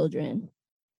Future's children.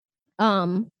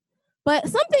 But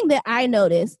something that I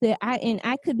noticed that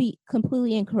I could be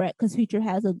completely incorrect because Future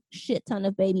has a shit ton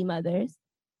of baby mothers.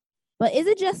 But is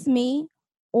it just me,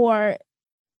 or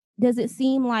does it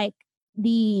seem like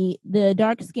the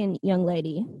dark skinned young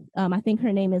lady, I think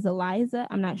her name is Eliza,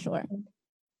 I'm not sure.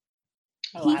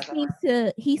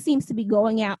 He seems to be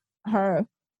going at her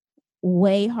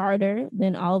way harder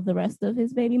than all of the rest of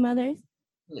his baby mothers.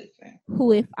 Listen.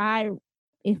 Who, if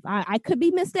I could be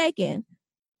mistaken,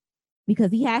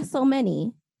 because he has so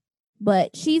many,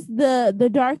 but she's the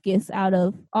darkest out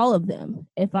of all of them,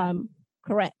 if I'm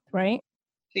correct, right?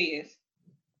 She is.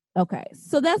 Okay,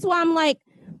 so that's why I'm like,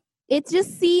 it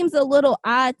just seems a little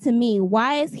odd to me.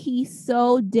 Why is he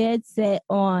so dead set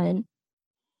on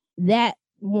that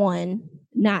one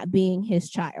not being his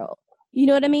child? You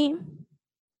know what I mean?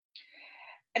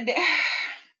 And the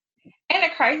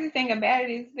crazy thing about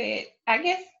it is that I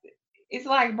guess it's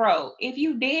like, bro, if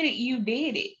you did it, you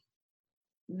did it.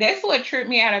 That's what tripped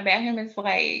me out about him. Is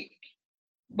like,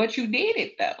 but you did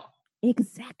it though.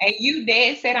 Exactly. And you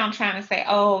dead set on trying to say,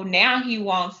 oh, now he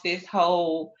wants this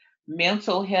whole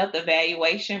mental health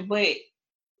evaluation. But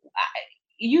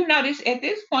you know this at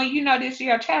this point, you know this is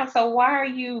your child. So why are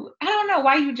you? I don't know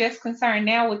why you just concerned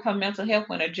now with her mental health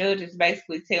when a judge is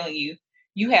basically telling you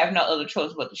you have no other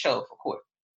choice but to show up for court.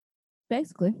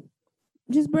 Basically.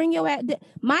 Just bring your ass.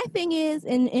 My thing is,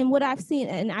 and what I've seen,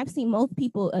 and I've seen most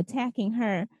people attacking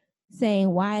her, saying,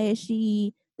 "Why is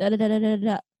she da da da da da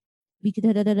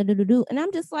da?" And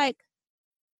I'm just like,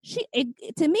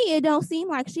 to me, it don't seem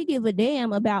like she give a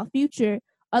damn about Future,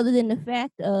 other than the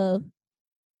fact of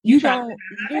you're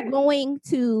going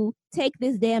to take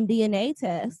this damn DNA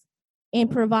test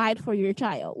and provide for your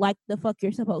child, like the fuck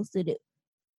you're supposed to do.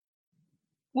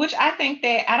 Which I think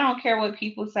that I don't care what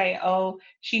people say. Oh,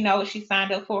 she knows what she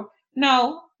signed up for.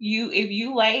 No, if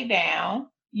you lay down,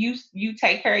 you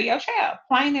take care of your child.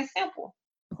 Plain and simple.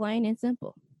 Plain and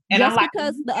simple. And just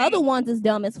because the other ones is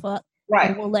dumb as fuck,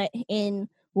 right? And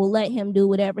will let him do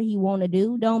whatever he want to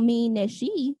do, don't mean that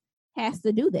she has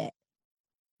to do that.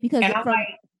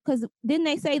 Because didn't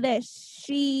they say that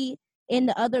she and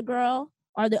the other girl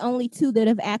are the only two that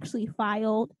have actually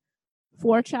filed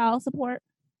for child support?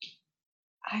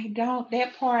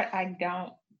 That part I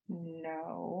don't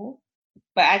know,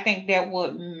 but I think that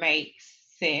would make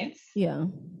sense. Yeah.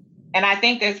 And I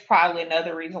think that's probably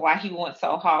another reason why he went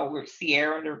so hard with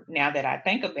Sierra. Now that I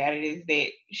think about it, is that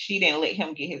she didn't let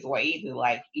him get his way either.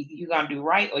 Like, either you're gonna do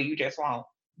right or you just won't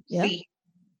see.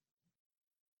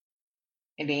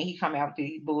 And then he come out with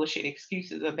these bullshit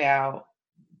excuses about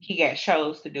he got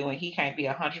shows to do and he can't be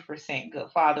 100% good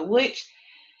father, which,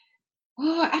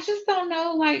 well, I just don't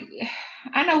know. Like,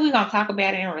 I know we're gonna talk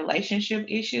about it in relationship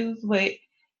issues, but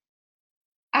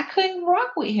I couldn't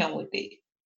rock with him with it.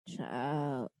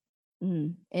 Child.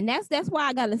 And that's why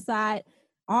I gotta side.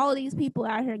 All these people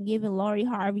out here giving Lori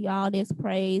Harvey all this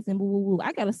praise and woo.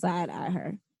 I gotta side eye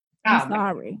her. I'm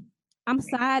sorry. I'm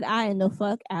side eyeing the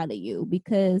fuck out of you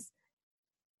because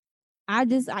I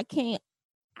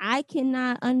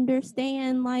cannot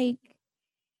understand, like,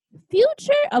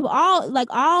 Future of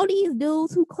all these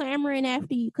dudes who clamoring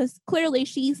after you, because clearly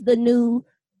she's the new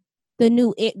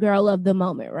it girl of the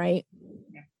moment, right?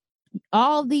 Yeah.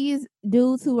 All these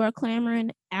dudes who are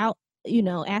clamoring out,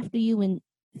 after you in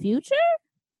Future,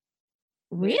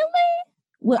 really?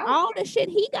 With all the shit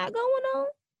he got going on,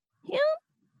 him,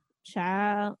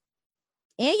 child,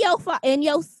 and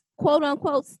your quote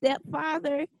unquote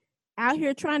stepfather out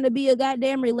here trying to be a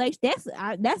goddamn relation. That's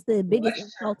the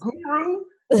biggest guru.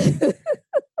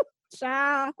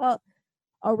 Child,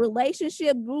 a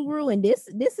relationship guru, and this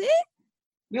it?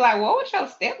 Be like, what would your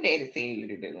stepdaddy tell you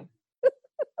to do?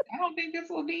 I don't think this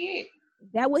will be it.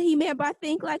 That what he meant by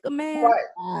think like a man?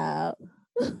 Right.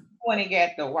 When he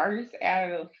got the worst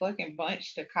out of the fucking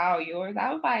bunch to call yours,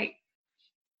 I was like,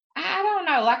 I don't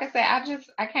know. Like I said,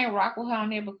 I can't rock with her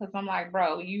on there because I'm like,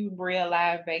 bro, you real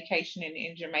life vacationing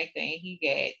in Jamaica and he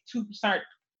got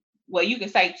you can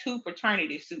say 2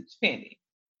 fraternity suits pending.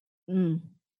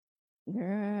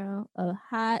 Girl, a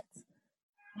hot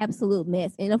absolute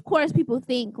mess. And of course, people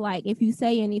think like if you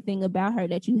say anything about her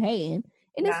that you hating,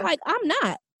 and it's Nah. like I'm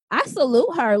not. I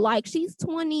salute her. Like she's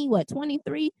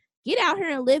 23. Get out here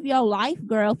and live your life,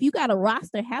 girl. If you got a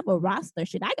roster, have a roster.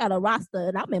 Shit, I got a roster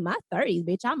and I'm in my 30s,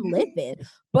 bitch. I'm living.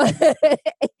 But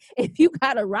if you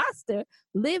got a roster,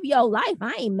 live your life.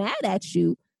 I ain't mad at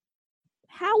you.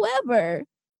 However,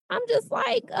 I'm just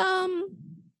like,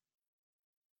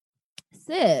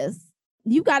 sis,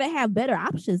 you got to have better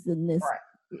options than this. Right.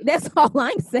 That's all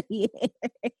I'm saying.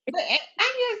 But I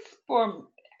guess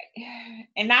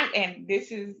and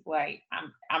this is like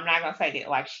I'm not gonna say that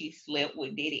like she slept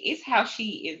with Diddy. It's how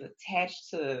she is attached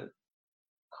to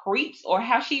creeps, or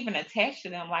how she even attached to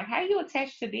them. Like, how you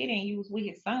attached to Diddy and you was with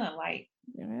his son? Like,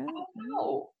 I don't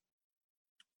know.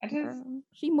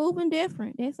 She moving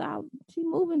different. That's all. She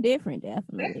moving different,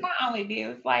 definitely. That's my only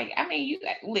deal. It's like, I mean, you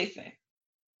listen.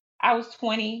 I was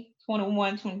 20,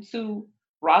 21, 22.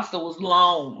 Roster was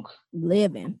long.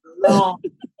 Living. Long.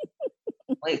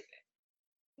 Listen.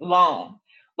 Long.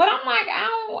 But I'm like,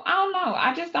 I don't know.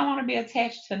 I just don't want to be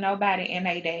attached to nobody and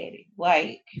they daddy.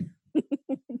 Like,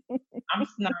 I'm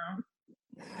snarling.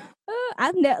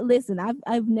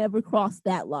 I've never crossed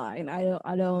that line.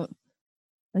 I don't.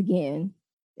 Again,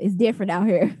 it's different out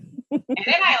here. And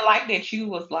then I like that you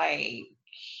was like,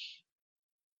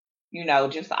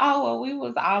 just we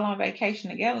was all on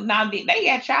vacation together. Now they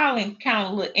got y'all in kind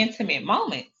of little intimate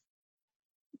moments.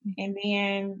 And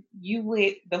then you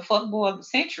with the fuckboy of the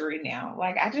century now.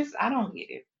 Like, I don't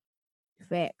get it.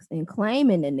 Facts. And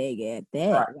claiming the nigga at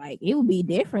that. Right. Like, it would be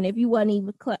different if you wasn't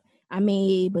even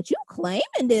but you claiming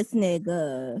this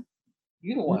nigga.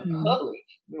 You the one public.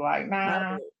 You're like,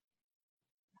 nah.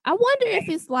 I wonder if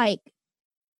it's like,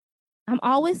 I'm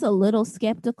always a little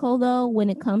skeptical though when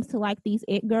it comes to like these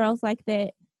it girls like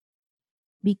that.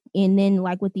 And then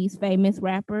like with these famous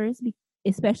rappers,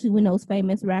 especially when those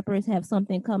famous rappers have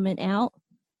something coming out.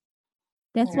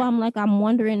 That's why I'm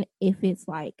wondering if it's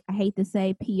like, I hate to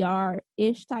say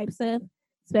PR-ish type stuff,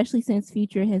 especially since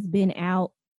Future has been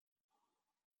out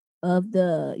of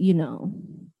the,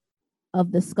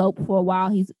 of the scope for a while.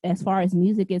 He's, as far as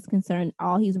music is concerned,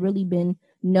 all he's really been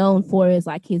known for is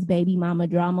like his baby mama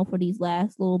drama for these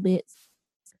last little bits.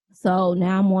 So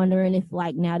now I'm wondering if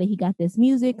like now that he got this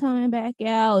music coming back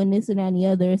out and this and that and the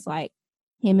other, it's like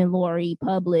him and Lori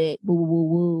public, woo woo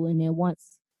woo, and then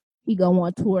once he go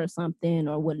on tour or something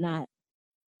or whatnot,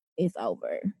 it's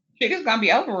over. Shit, it's gonna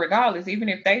be over regardless, even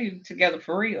if they together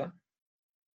for real.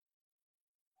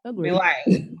 Agreed. Be like,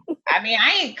 I mean,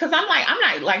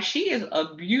 I'm like, she is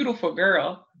a beautiful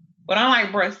girl, but I'm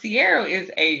like, bro, Ciara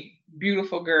is a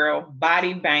beautiful girl,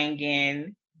 body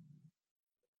banging,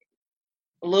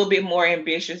 a little bit more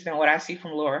ambitious than what I see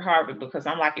from Lori Harvey. Because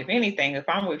I'm like, if anything, if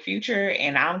I'm with Future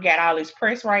and I don't got all this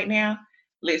press right now,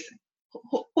 listen,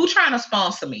 who trying to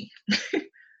sponsor me?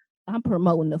 I'm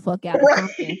promoting the fuck out of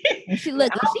something. And she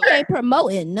ain't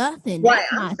promoting nothing.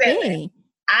 That's my thing.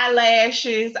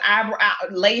 Eyelashes,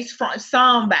 lace front,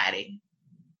 somebody.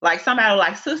 Like somebody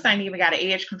like, sis ain't even got an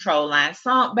edge control line.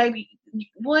 Some baby,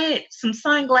 what? Some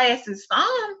sunglasses,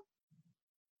 some.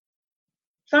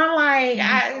 So I'm like,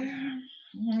 I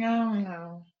don't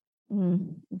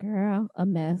know. Girl, a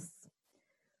mess.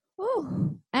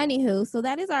 Whew. Anywho, so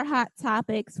that is our hot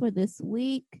topics for this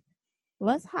week.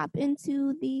 Let's hop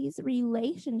into these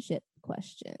relationship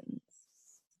questions.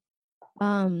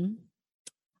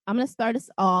 I'm going to start us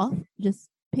off just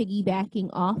piggybacking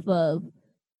off of,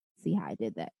 see how I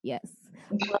did that? Yes.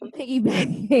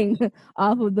 Piggybacking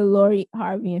off of the Lori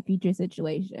Harvey and Future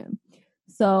situation.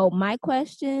 So my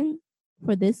question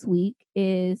for this week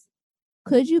is,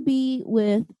 could you be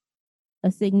with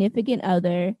a significant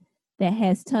other that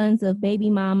has tons of baby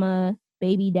mama,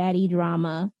 baby daddy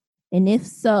drama? And if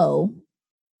so,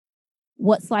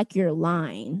 what's like your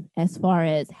line as far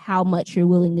as how much you're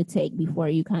willing to take before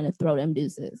you kind of throw them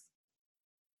deuces?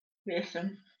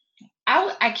 Listen,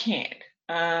 I can't.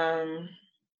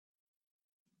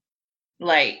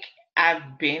 Like,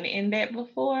 I've been in that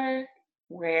before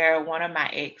where one of my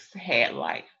ex had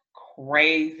like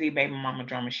crazy baby mama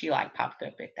drama. She like popped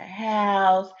up at the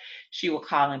house. She would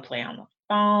call and play on the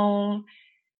phone.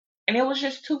 And it was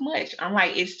just too much. I'm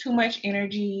like, it's too much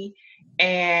energy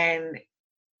and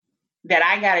that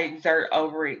I gotta exert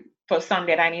over it for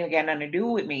something that ain't even got nothing to do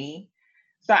with me.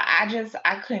 So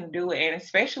I couldn't do it. And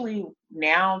especially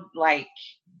now, like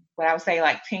what I would say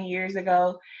like 10 years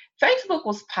ago, Facebook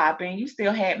was popping. You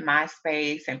still had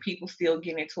MySpace and people still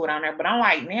getting into it on there. But I'm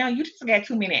like, now you just got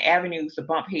too many avenues to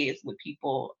bump heads with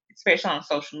people, especially on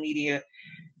social media.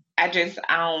 I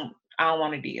don't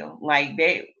want to deal. Like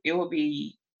that, it would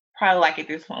be probably like at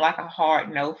this point, like a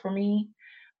hard no for me.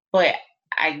 But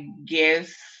I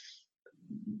guess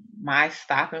my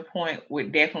stopping point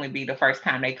would definitely be the first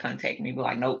time they contact me. Be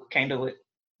like, nope, can't do it.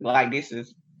 Like, this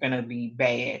is gonna be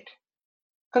bad.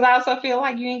 Because I also feel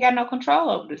like you ain't got no control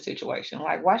over the situation.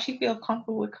 Like, why she feel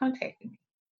comfortable with contacting me?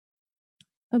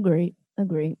 Agreed.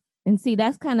 And see,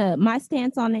 that's kind of my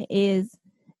stance on it. Is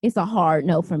it's a hard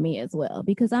no for me as well,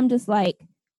 because I'm just like,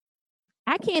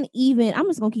 I'm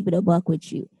just gonna keep it a buck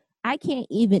with you. I can't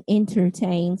even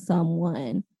entertain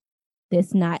someone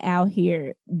that's not out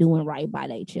here doing right by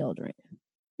their children.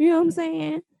 You know what I'm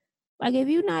saying? Like, if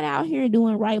you're not out here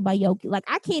doing right by your, like,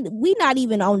 I can't, we not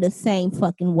even on the same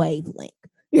fucking wavelength.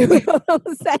 You know what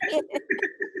I'm saying?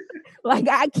 Like,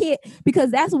 I can't,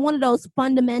 because that's one of those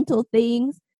fundamental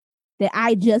things that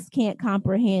I just can't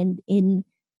comprehend in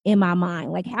my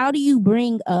mind. Like, how do you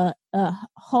bring a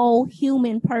whole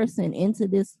human person into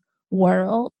this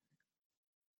world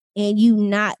and you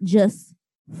not just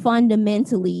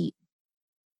fundamentally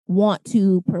want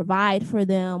to provide for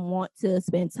them, want to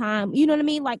spend time? You know what I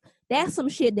mean? Like, that's some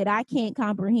shit that I can't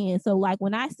comprehend. So, like,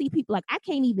 when I see people, like, I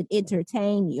can't even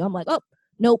entertain you. I'm like, oh,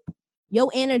 nope, your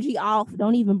energy off.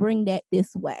 Don't even bring that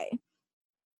this way.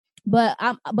 But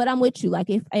I'm with you. Like,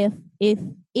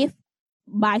 if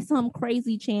by some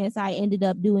crazy chance I ended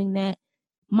up doing that,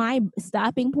 my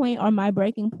stopping point or my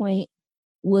breaking point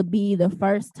would be the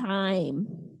first time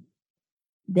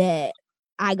that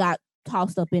I got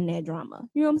tossed up in that drama.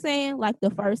 You know what I'm saying? Like,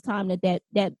 the first time that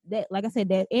like I said,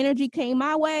 that energy came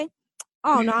my way.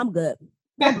 Oh no, I'm good.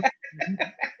 Bye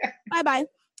bye.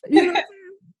 You know what I'm saying?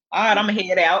 All right, I'm gonna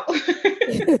head out.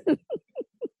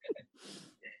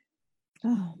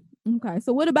 Oh, okay.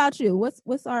 So what about you?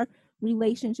 What's our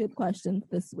relationship question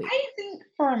this week? I think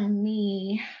for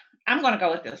me, I'm gonna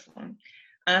go with this one.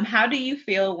 How do you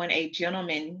feel when a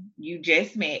gentleman you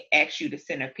just met asks you to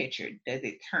send a picture? Does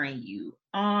it turn you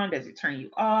on? Does it turn you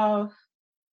off?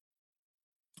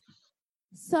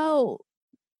 So,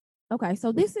 okay.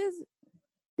 So this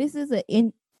is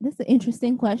an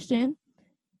interesting question.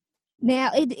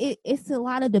 Now, it's a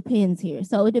lot of depends here.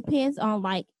 So it depends on,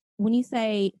 like, when you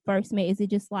say first met, is it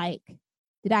just like,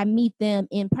 did I meet them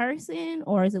in person,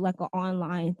 or is it like an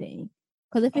online thing?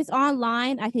 Because if it's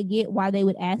online, I could get why they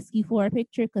would ask you for a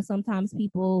picture, because sometimes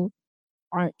people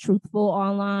aren't truthful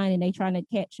online and they trying to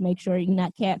make sure you're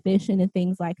not catfishing and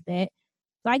things like that.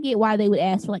 So I get why they would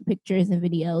ask for like pictures and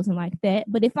videos and like that.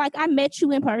 But if, like, I met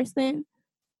you in person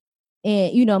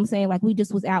and, you know what I'm saying, like, we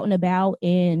just was out and about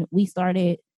and we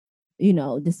started,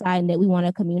 deciding that we want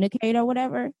to communicate or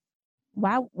whatever,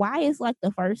 why is like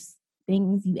the first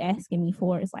things you asking me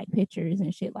for is like pictures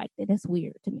and shit like that? That's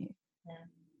weird to me.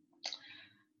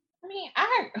 I mean,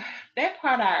 that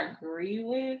part I agree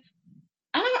with.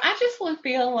 I just would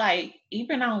feel like,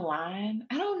 even online,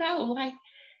 I don't know, like,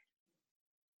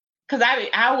 because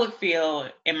I would feel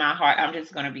in my heart, I'm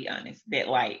just gonna be honest, that,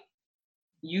 like,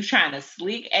 you trying to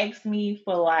slick ask me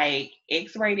for like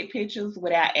X-rated pictures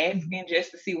without asking just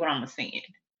to see what I'm gonna send.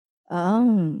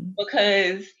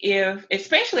 Because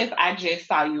especially if I just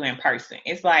saw you in person,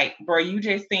 it's like, bro, you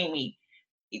just seen me.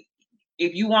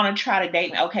 If you want to try to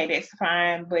date me, okay, that's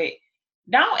fine. But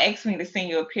don't ask me to send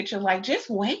you a picture. Like, just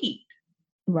wait.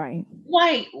 Right.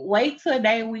 Like, wait till the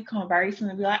day we converse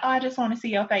and be like, oh, I just want to see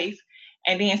your face.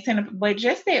 And then send it. But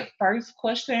just that first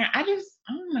question, I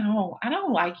don't know. I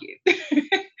don't like it.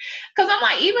 Because I'm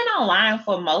like, even online,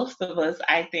 for most of us,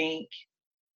 I think,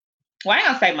 well, I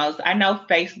don't say most. I know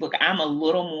Facebook, I'm a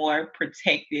little more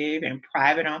protective and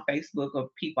private on Facebook of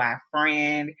people I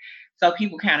friend. So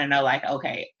people kind of know, like,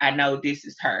 okay, I know this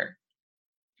is her.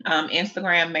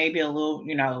 Instagram, maybe a little,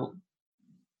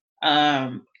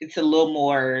 it's a little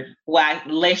more,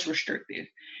 less restrictive.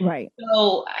 Right.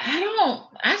 So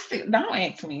I still don't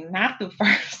ask me. Not the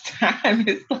first time.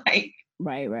 It's like,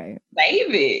 right.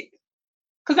 Save it.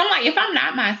 Because I'm like, if I'm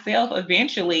not myself,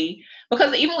 eventually,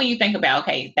 because even when you think about,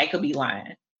 okay, they could be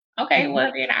lying. Okay,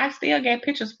 well, then I still get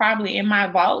pictures probably in my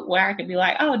vault where I could be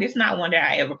like, oh, this is not one that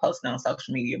I ever posted on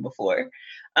social media before.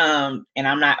 And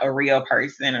I'm not a real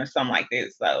person or something like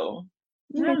this. So,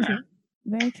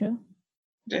 Very true.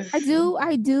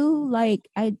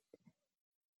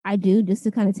 I do, just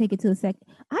to kind of take it to a second.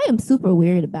 I am super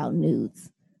weird about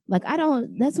nudes. Like, I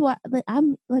don't, that's why, like,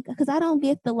 I'm like, because I don't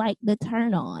get the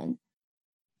turn on.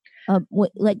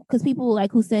 Because people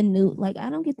like who send nude, like, I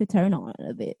don't get the turn on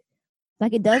of it.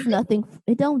 Like, it does nothing.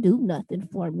 It don't do nothing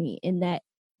for me in that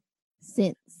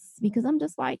sense, because I'm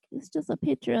just like, it's just a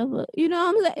picture of a, you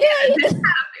know what I'm saying?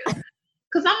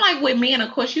 Because I'm like, with men, of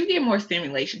course, you get more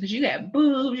stimulation because you got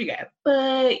boobs, you got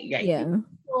butt, you got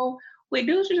people. With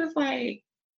dudes, you're just like,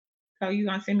 oh, you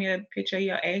gonna send me a picture of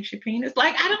your ass, your penis?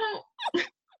 Like, I mean,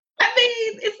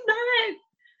 it's not.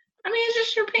 I mean, it's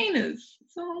just your penis.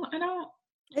 So I don't.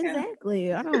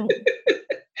 Exactly. I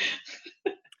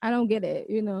don't get it,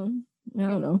 I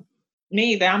don't know.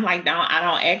 Me either. I'm like, I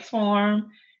don't ask for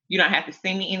them. You don't have to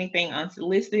send me anything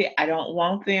unsolicited. I don't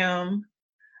want them.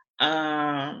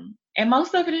 And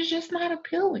most of it is just not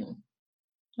appealing.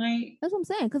 Like, that's what I'm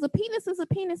saying. Because a penis is a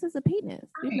penis is a penis.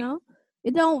 Right.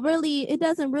 It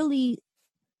doesn't really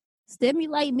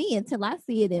stimulate me until I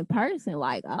see it in person.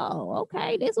 Like, oh,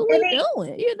 okay, this is what we're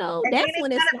doing. That's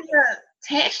when it's gotta be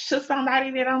attached to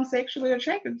somebody that I'm sexually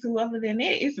attracted to. Other than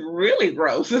that, it's really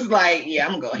gross. It's like, yeah,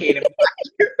 I'm gonna go ahead and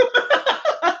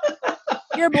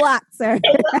you're blocked, sir.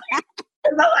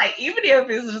 I'm like, even if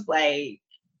it's just like,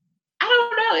 I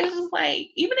don't know, it's just like,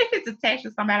 even if it's attached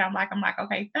to somebody, I'm like,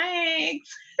 okay,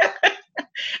 thanks.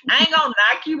 I ain't gonna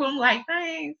knock you, but I'm like,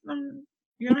 thanks.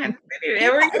 You don't have to send it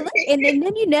every day. And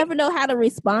then you never know how to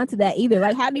respond to that either.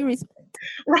 Like, how do you respond?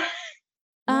 Right.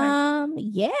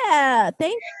 Yeah,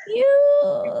 thank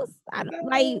you. I don't,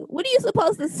 like, what are you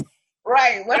supposed to say?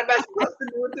 Right. What am I supposed to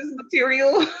do with this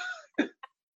material?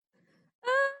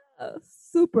 I'm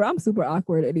super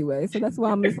awkward anyway. So that's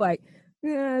why I'm just like,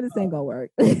 yeah, this ain't gonna work.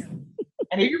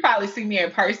 And if you probably see me in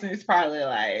person, it's probably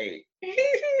like,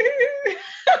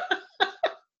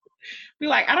 be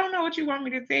like, I don't know what you want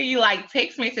me to tell you. Like,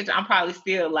 text message, I'm probably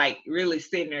still like really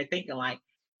sitting there thinking like,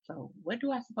 so what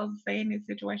do I supposed to say in this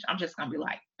situation? I'm just gonna be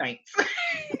like, thanks.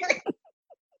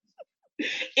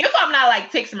 If I'm not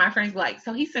like texting my friends, like,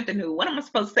 so he sent the nude. What am I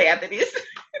supposed to say after this?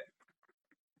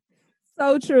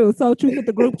 So true with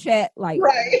the group chat. Like,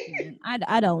 right.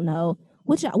 I don't know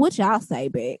what y'all say,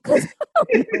 babe.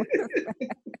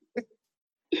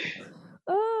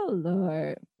 Oh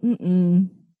Lord.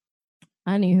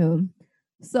 Anywho,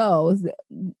 so is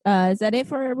that it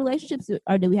for relationships,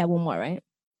 or do we have one more? Right.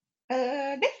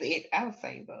 That's it. I'll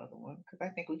say the other one because I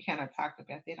think we kind of talked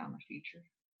about that on the future.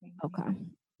 Okay.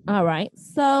 All right.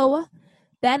 So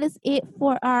that is it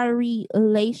for our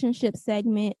relationship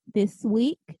segment this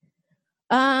week.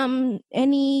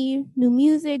 Any new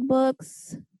music,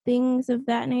 books, things of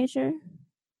that nature?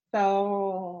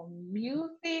 So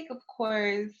music, of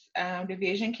course,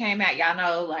 Division came out. Y'all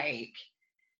know, like,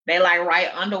 they like right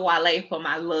under Wale for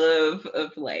my love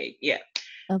of like, yeah.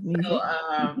 Of music. So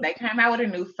they came out with a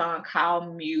new song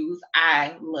called Muse.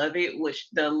 I love it, which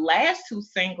the last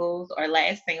single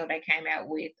they came out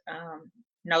with,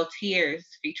 No Tears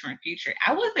featuring Future,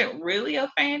 I wasn't really a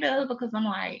fan of because I'm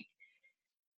like,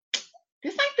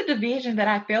 this ain't the Division that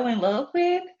I fell in love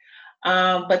with.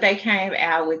 But they came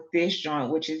out with this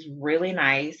joint, which is really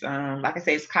nice. Like I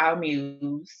said, it's called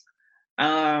Muse.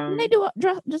 They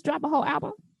just drop a whole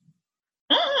album?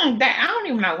 I don't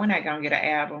even know when they're gonna get an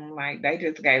album. Like, they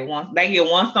just get one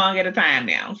song at a time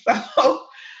now. So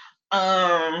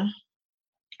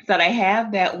they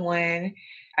have that one.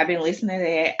 I've been listening to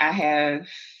that. I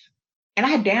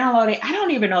downloaded. I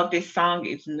don't even know if this song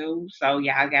is new. So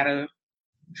y'all gotta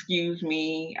excuse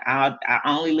me. I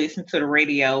only listen to the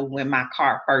radio when my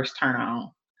car first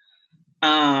turn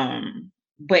on.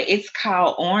 But it's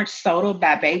called Orange Soda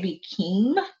by Baby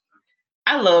Keem.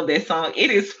 I love that song.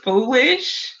 It is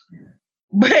foolish,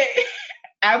 but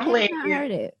I played it. I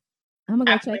heard it. I'm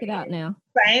gonna go check it out now.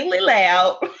 Insanely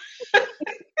loud.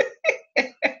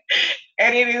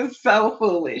 And it is so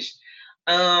foolish.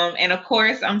 And of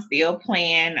course, I'm still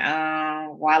playing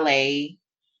Wale.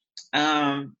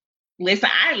 Listen,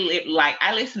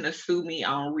 I listen to Sue Me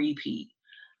on repeat.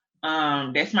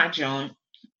 That's my junk.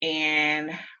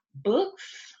 And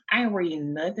books, I ain't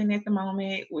reading nothing at the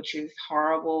moment, which is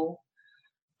horrible.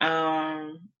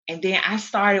 And then I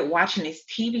started watching this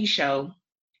TV show.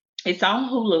 It's on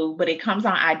Hulu, but it comes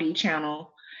on ID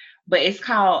channel. But it's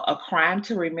called A Crime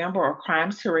to Remember or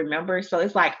Crimes to Remember. So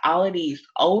it's like all of these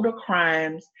older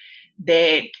crimes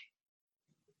that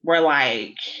were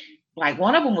like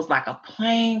one of them was like a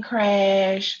plane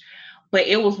crash, but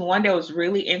it was one that was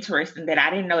really interesting that I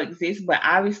didn't know existed. But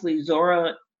obviously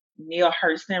Zora Neale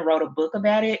Hurston wrote a book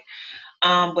about it.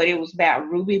 But it was about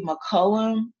Ruby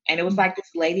McCollum, and it was like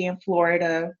this lady in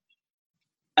Florida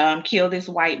killed this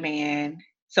white man,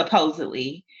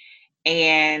 supposedly.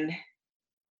 And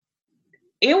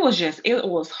it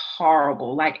was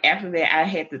horrible. Like, after that, I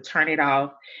had to turn it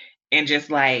off and just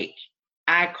like,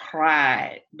 I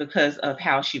cried because of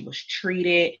how she was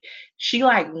treated. She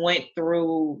like went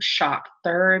through shock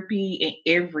therapy and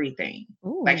everything.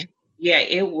 Ooh. Like, yeah,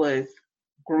 it was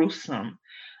gruesome.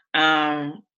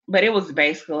 But it was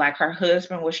basically like her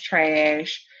husband was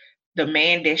trash. The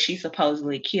man that she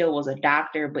supposedly killed was a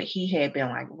doctor, but he had been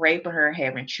like raping her,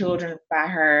 having children by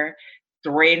her,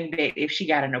 threatened that if she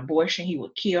got an abortion, he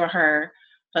would kill her.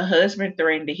 her husband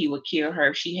threatened that he would kill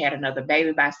her if she had another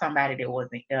baby by somebody that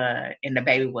wasn't, and the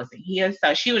baby wasn't his.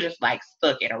 So she was just like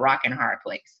stuck at a rock and a hard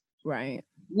place. Right.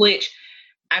 Which,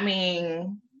 I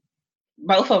mean,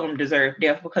 both of them deserve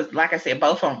death because, like I said,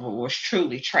 both of them was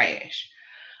truly trash.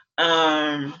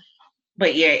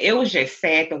 But yeah, it was just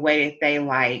sad the way that they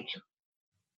like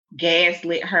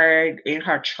gaslit her in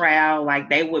her trial. Like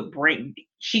they would bring,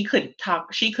 she could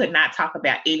not talk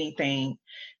about anything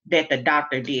that the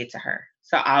doctor did to her.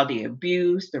 So all the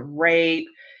abuse, the rape,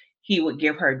 he would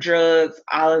give her drugs,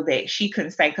 all of that. She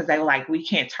couldn't say because they were like, we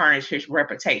can't tarnish his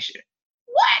reputation.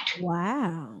 What?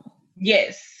 Wow.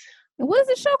 Yes. And what is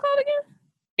this show called again?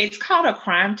 It's called A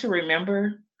Crime to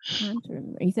Remember.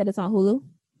 You said it's on Hulu?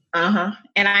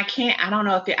 And I don't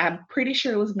know if I'm pretty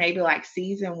sure it was maybe like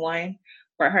season 1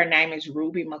 where her name is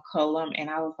Ruby McCullum. And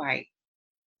I was like,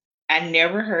 I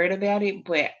never heard about it,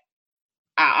 but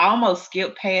I almost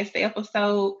skipped past the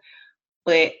episode,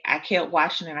 but I kept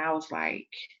watching and I was like,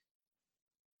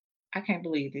 I can't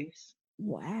believe this.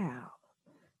 Wow.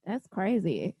 That's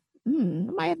crazy. I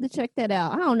might have to check that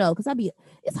out. I don't know, because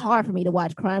it's hard for me to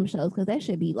watch crime shows because that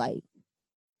should be like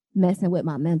messing with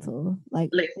my mental.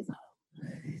 Like,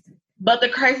 but the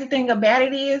crazy thing about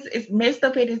it is, it's messed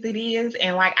up as it is,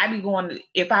 and like I be going,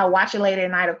 if I watch it late at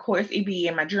night, of course it be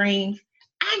in my dreams.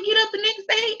 I get up the next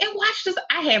day and watch this.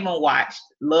 I haven't watched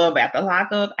Love After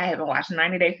Lockup. I haven't watched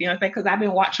 90 Day Fiancé because I've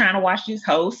been trying to watch this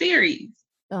whole series.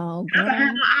 Oh, girl.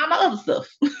 All my other stuff.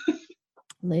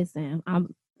 Listen,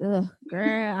 girl,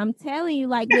 I'm telling you,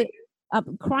 like with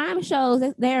crime shows,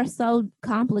 they're so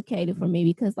complicated for me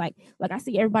because like I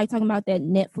see everybody talking about that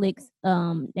Netflix,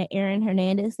 that Aaron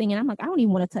Hernandez thing, and I'm like, I don't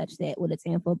even want to touch that with a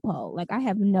 10-foot pole. Like I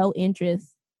have no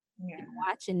interest in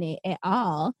watching it at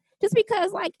all. Just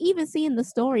because, like, even seeing the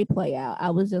story play out, I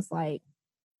was just like,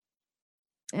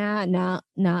 nah. And not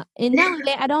only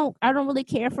that, I don't really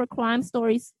care for crime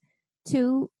stories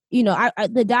too. You know, I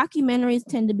the documentaries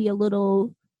tend to be a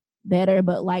little better,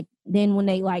 but like then when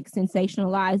they like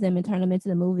sensationalize them and turn them into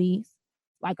the movies,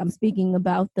 like I'm speaking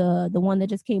about the one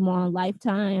that just came on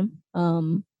Lifetime,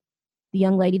 the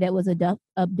young lady that was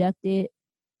abducted.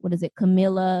 What is it,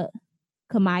 Kamaya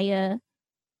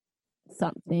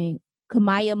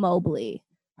Mobley,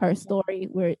 her story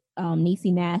where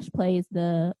Niecy Nash plays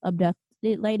the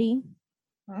abducted lady.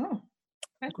 Oh,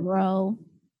 girl.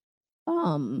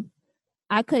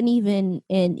 I couldn't even,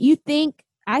 and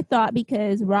I thought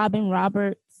because Robin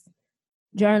Roberts,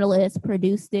 journalist,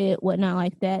 produced it, whatnot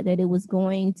like that it was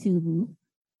going to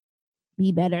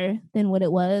be better than what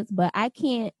it was. But I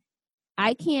can't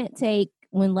take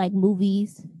when like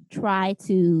movies try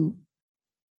to,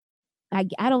 I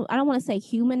don't want to say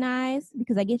humanize,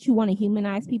 because I get you want to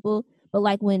humanize people, but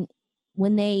like when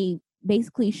they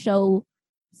basically show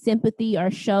sympathy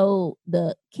or show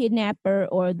the kidnapper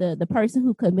or the person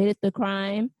who committed the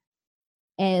crime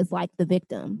as like the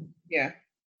victim. Yeah.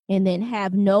 And then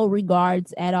have no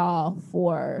regards at all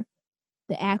for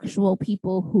the actual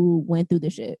people who went through the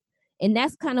shit. And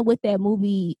that's kind of what that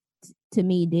movie to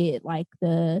me did.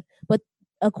 But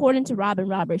according to Robin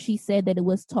Roberts, she said that it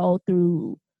was told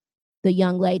through the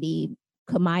young lady,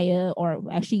 Kamaya, or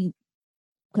actually,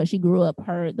 because she grew up,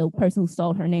 the person who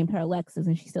stole her named her Alexis,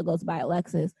 and she still goes by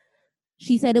Alexis.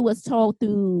 She said it was told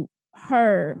through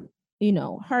her,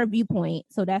 her viewpoint.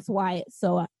 So that's why it's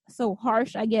so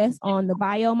harsh, I guess, on the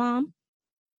bio mom.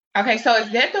 Okay, so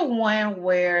is that the one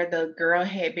where the girl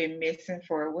had been missing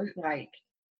for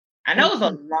I know 18. It was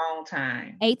a long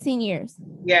time. 18 years.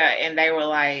 Yeah, and they were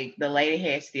like, the lady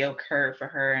had still cared for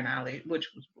her and all that, which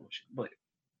was bullshit. But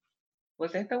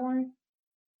was that the one?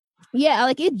 Yeah,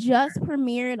 like it just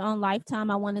premiered on Lifetime,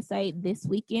 I want to say this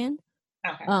weekend.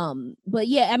 Okay. But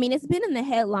yeah, I mean, it's been in the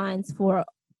headlines for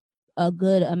a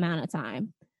good amount of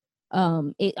time.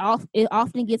 It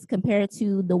often gets compared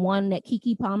to the one that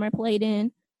Keke Palmer played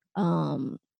in,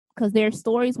 because their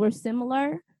stories were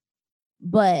similar,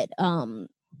 but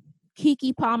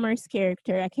Keke Palmer's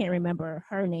character, I can't remember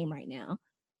her name right now,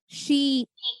 she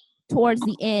towards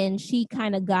the end, she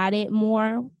kind of got it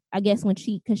more, I guess,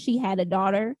 because she had a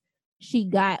daughter, she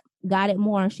got it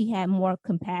more, and she had more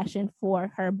compassion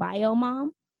for her bio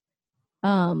mom.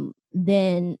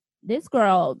 Then this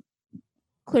girl,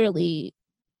 clearly,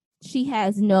 she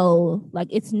has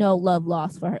it's no love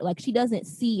lost for her. Like, she doesn't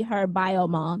see her bio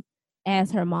mom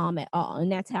as her mom at all,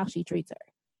 and that's how she treats her.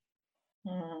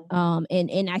 Mm-hmm.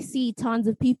 And I see tons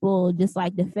of people just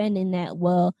like defending that.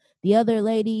 Well, the other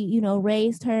lady,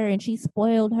 raised her and she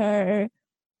spoiled her,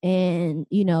 and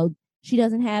she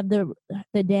doesn't have the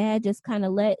dad. Just kind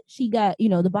of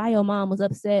the bio mom was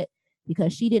upset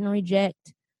because she didn't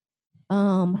reject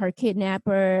her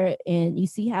kidnapper, and you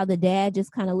see how the dad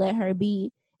just kind of let her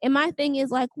be. And my thing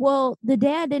is like, well, the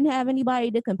dad didn't have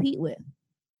anybody to compete with.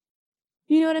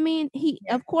 You know what I mean?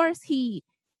 Of course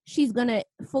she's gonna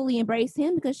fully embrace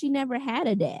him because she never had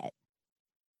a dad.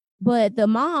 But the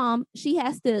mom, she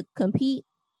has to compete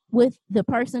with the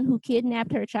person who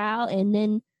kidnapped her child, and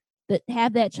then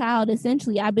have that child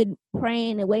essentially, I've been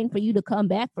praying and waiting for you to come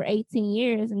back for 18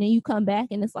 years, and then you come back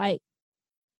and it's like,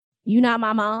 you not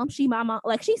my mom, she my mom.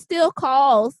 Like, she still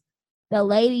calls the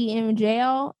lady in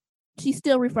jail, she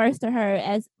still refers to her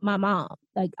as my mom.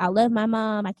 Like, I love my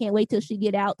mom, I can't wait till she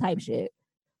get out type shit.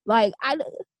 Like,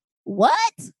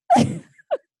 what?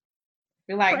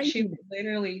 Like, she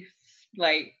literally,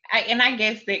 like, I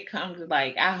guess that comes with,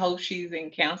 like, I hope she's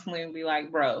in counseling and be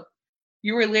like, bro,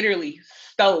 you were literally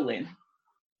stolen.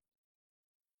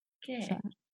 Yeah.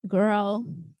 Girl,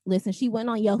 listen, she went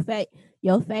on your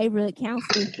favorite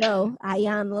counseling show,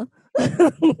 Iyanla.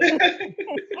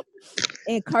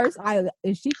 and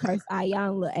she cursed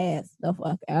Iyanla ass the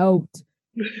fuck out.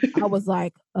 I was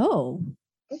like, oh,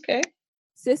 okay,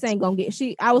 sis ain't gonna get.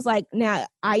 I was like, now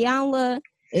Iyanla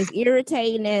is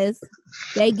irritating as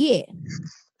they get,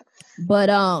 but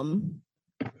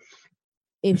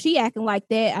if she acting like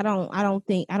that, I don't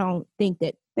think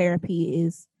that therapy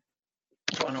is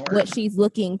what she's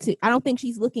looking to. I don't think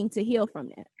she's looking to heal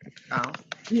from that. Oh,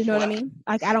 you know what I mean?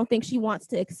 Like, I don't think she wants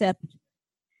to accept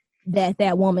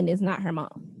that woman is not her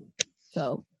mom.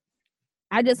 So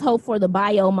I just hope for the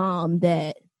bio mom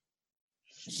that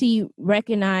she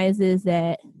recognizes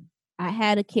that I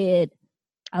had a kid,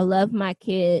 I love my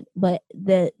kid, but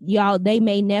that they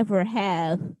may never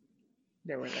have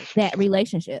that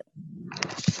relationship,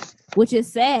 which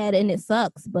is sad and it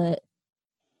sucks, but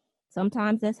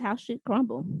sometimes that's how shit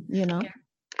crumble, you know?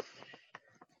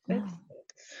 Yeah.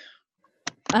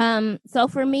 So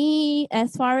for me,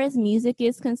 as far as music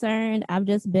is concerned, I've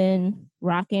just been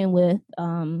rocking with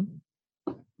so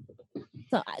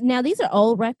now these are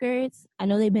old records. I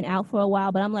know they've been out for a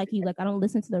while, but I'm like you, like, I don't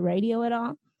listen to the radio at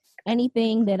all.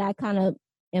 Anything that I kind of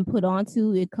am put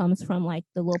onto, it comes from like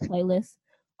the little playlist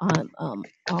on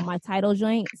my title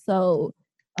joint. So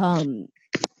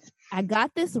I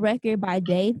got this record by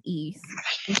Dave East.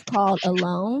 It's called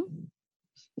Alone.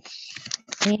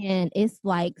 And it's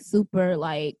like super,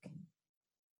 like,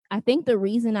 I think the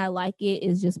reason I like it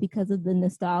is just because of the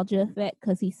nostalgia effect,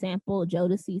 because he sampled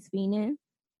Jodeci's Phoenix.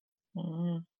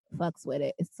 Fucks with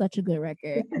it. It's such a good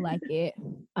record. I like it.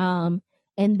 And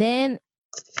then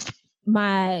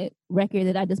my record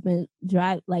that I just been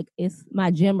like, it's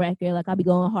my gym record. Like, I'll be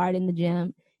going hard in the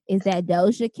gym. Is that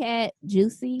Doja Cat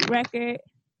Juicy record.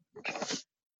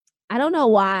 I don't know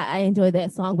why I enjoy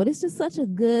that song, but it's just such a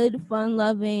good,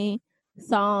 fun-loving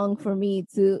song for me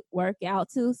to work out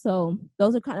to. So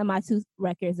those are kind of my two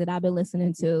records that I've been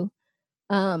listening to.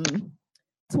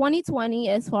 2020,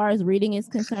 as far as reading is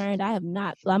concerned,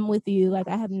 I'm with you. Like,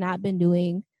 I have not been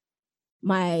doing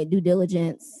my due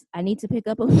diligence. I need to pick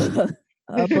up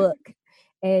a book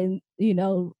and,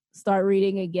 start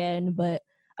reading again. But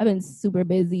I've been super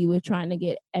busy with trying to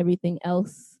get everything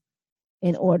else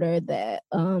in order that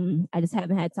I just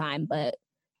haven't had time. But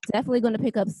definitely going to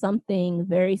pick up something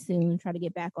very soon, try to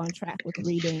get back on track with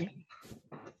reading.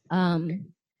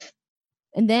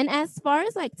 And then as far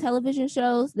as like television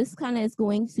shows, this kind of is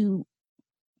going to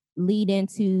lead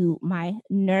into my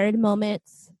nerd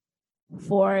moments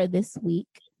for this week.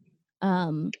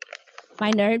 My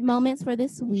nerd moments for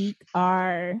this week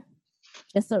are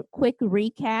just a quick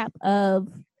recap of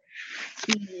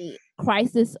the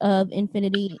Crisis of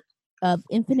Infinite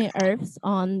Earths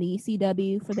on the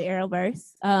CW for the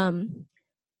Arrowverse.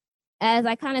 As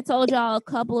I kind of told y'all a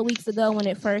couple of weeks ago when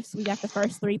we got the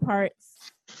first 3 parts,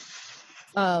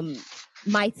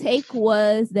 my take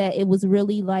was that it was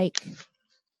really like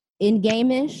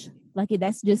in-game-ish. Like,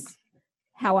 that's just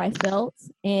how I felt.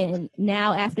 And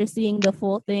now after seeing the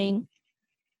full thing,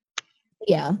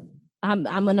 yeah, I'm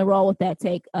gonna roll with that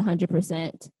take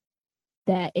 100%.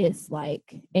 That is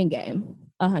like in-game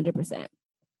 100%.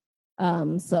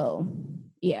 So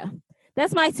yeah,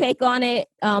 that's my take on it.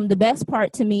 The best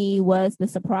part to me was the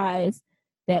surprise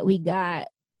that we got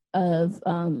of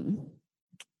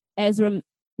Ezra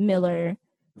Miller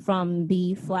from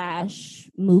the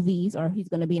Flash movies, or he's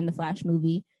going to be in the Flash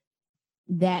movie.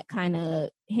 That kind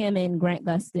of him and Grant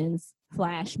Gustin's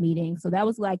Flash meeting. So that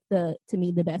was like to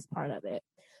me the best part of it.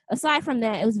 Aside from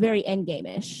that, it was very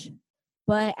endgame-ish.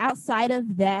 But outside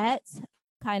of that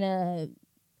kind of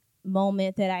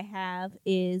moment that I have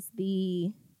is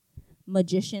the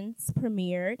Magicians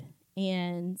premiered,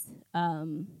 and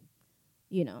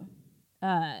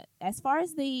as far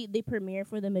as the premiere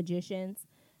for the Magicians,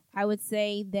 I would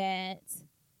say that,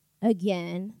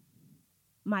 again,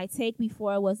 my take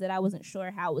before was that I wasn't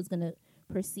sure how it was going to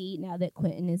proceed now that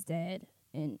Quentin is dead.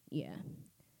 And yeah,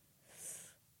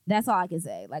 that's all I can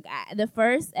say. Like, the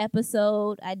first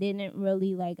episode, I didn't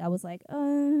really like, I was like,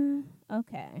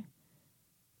 okay.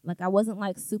 Like, I wasn't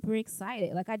like super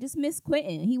excited. Like, I just missed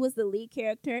Quentin. He was the lead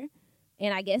character.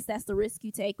 And I guess that's the risk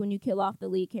you take when you kill off the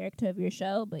lead character of your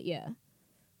show. But yeah.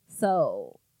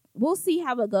 So we'll see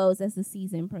how it goes as the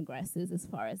season progresses as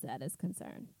far as that is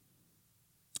concerned.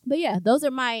 But yeah, those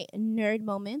are my nerd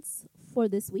moments for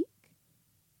this week.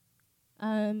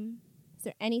 Is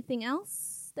there anything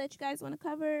else that you guys want to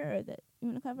cover or that you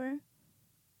want to cover?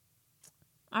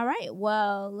 All right.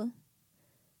 Well,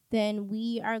 then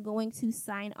we are going to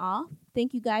sign off.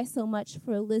 Thank you guys so much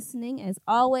for listening. As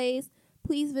always,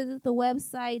 please visit the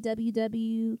website,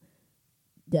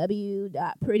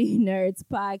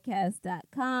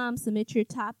 www.prettynerdspodcast.com. Submit your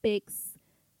topics,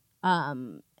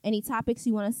 any topics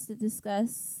you want us to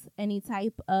discuss, any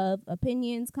type of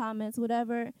opinions, comments,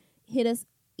 whatever. Hit us,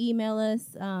 email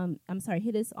us.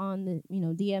 Hit us on the,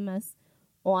 DM us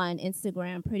on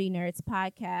Instagram, Pretty Nerds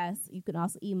Podcast. You can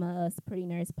also email us,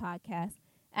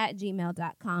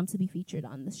 prettynerdspodcast@gmail.com to be featured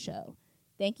on the show.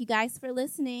 Thank you guys for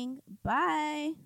listening. Bye.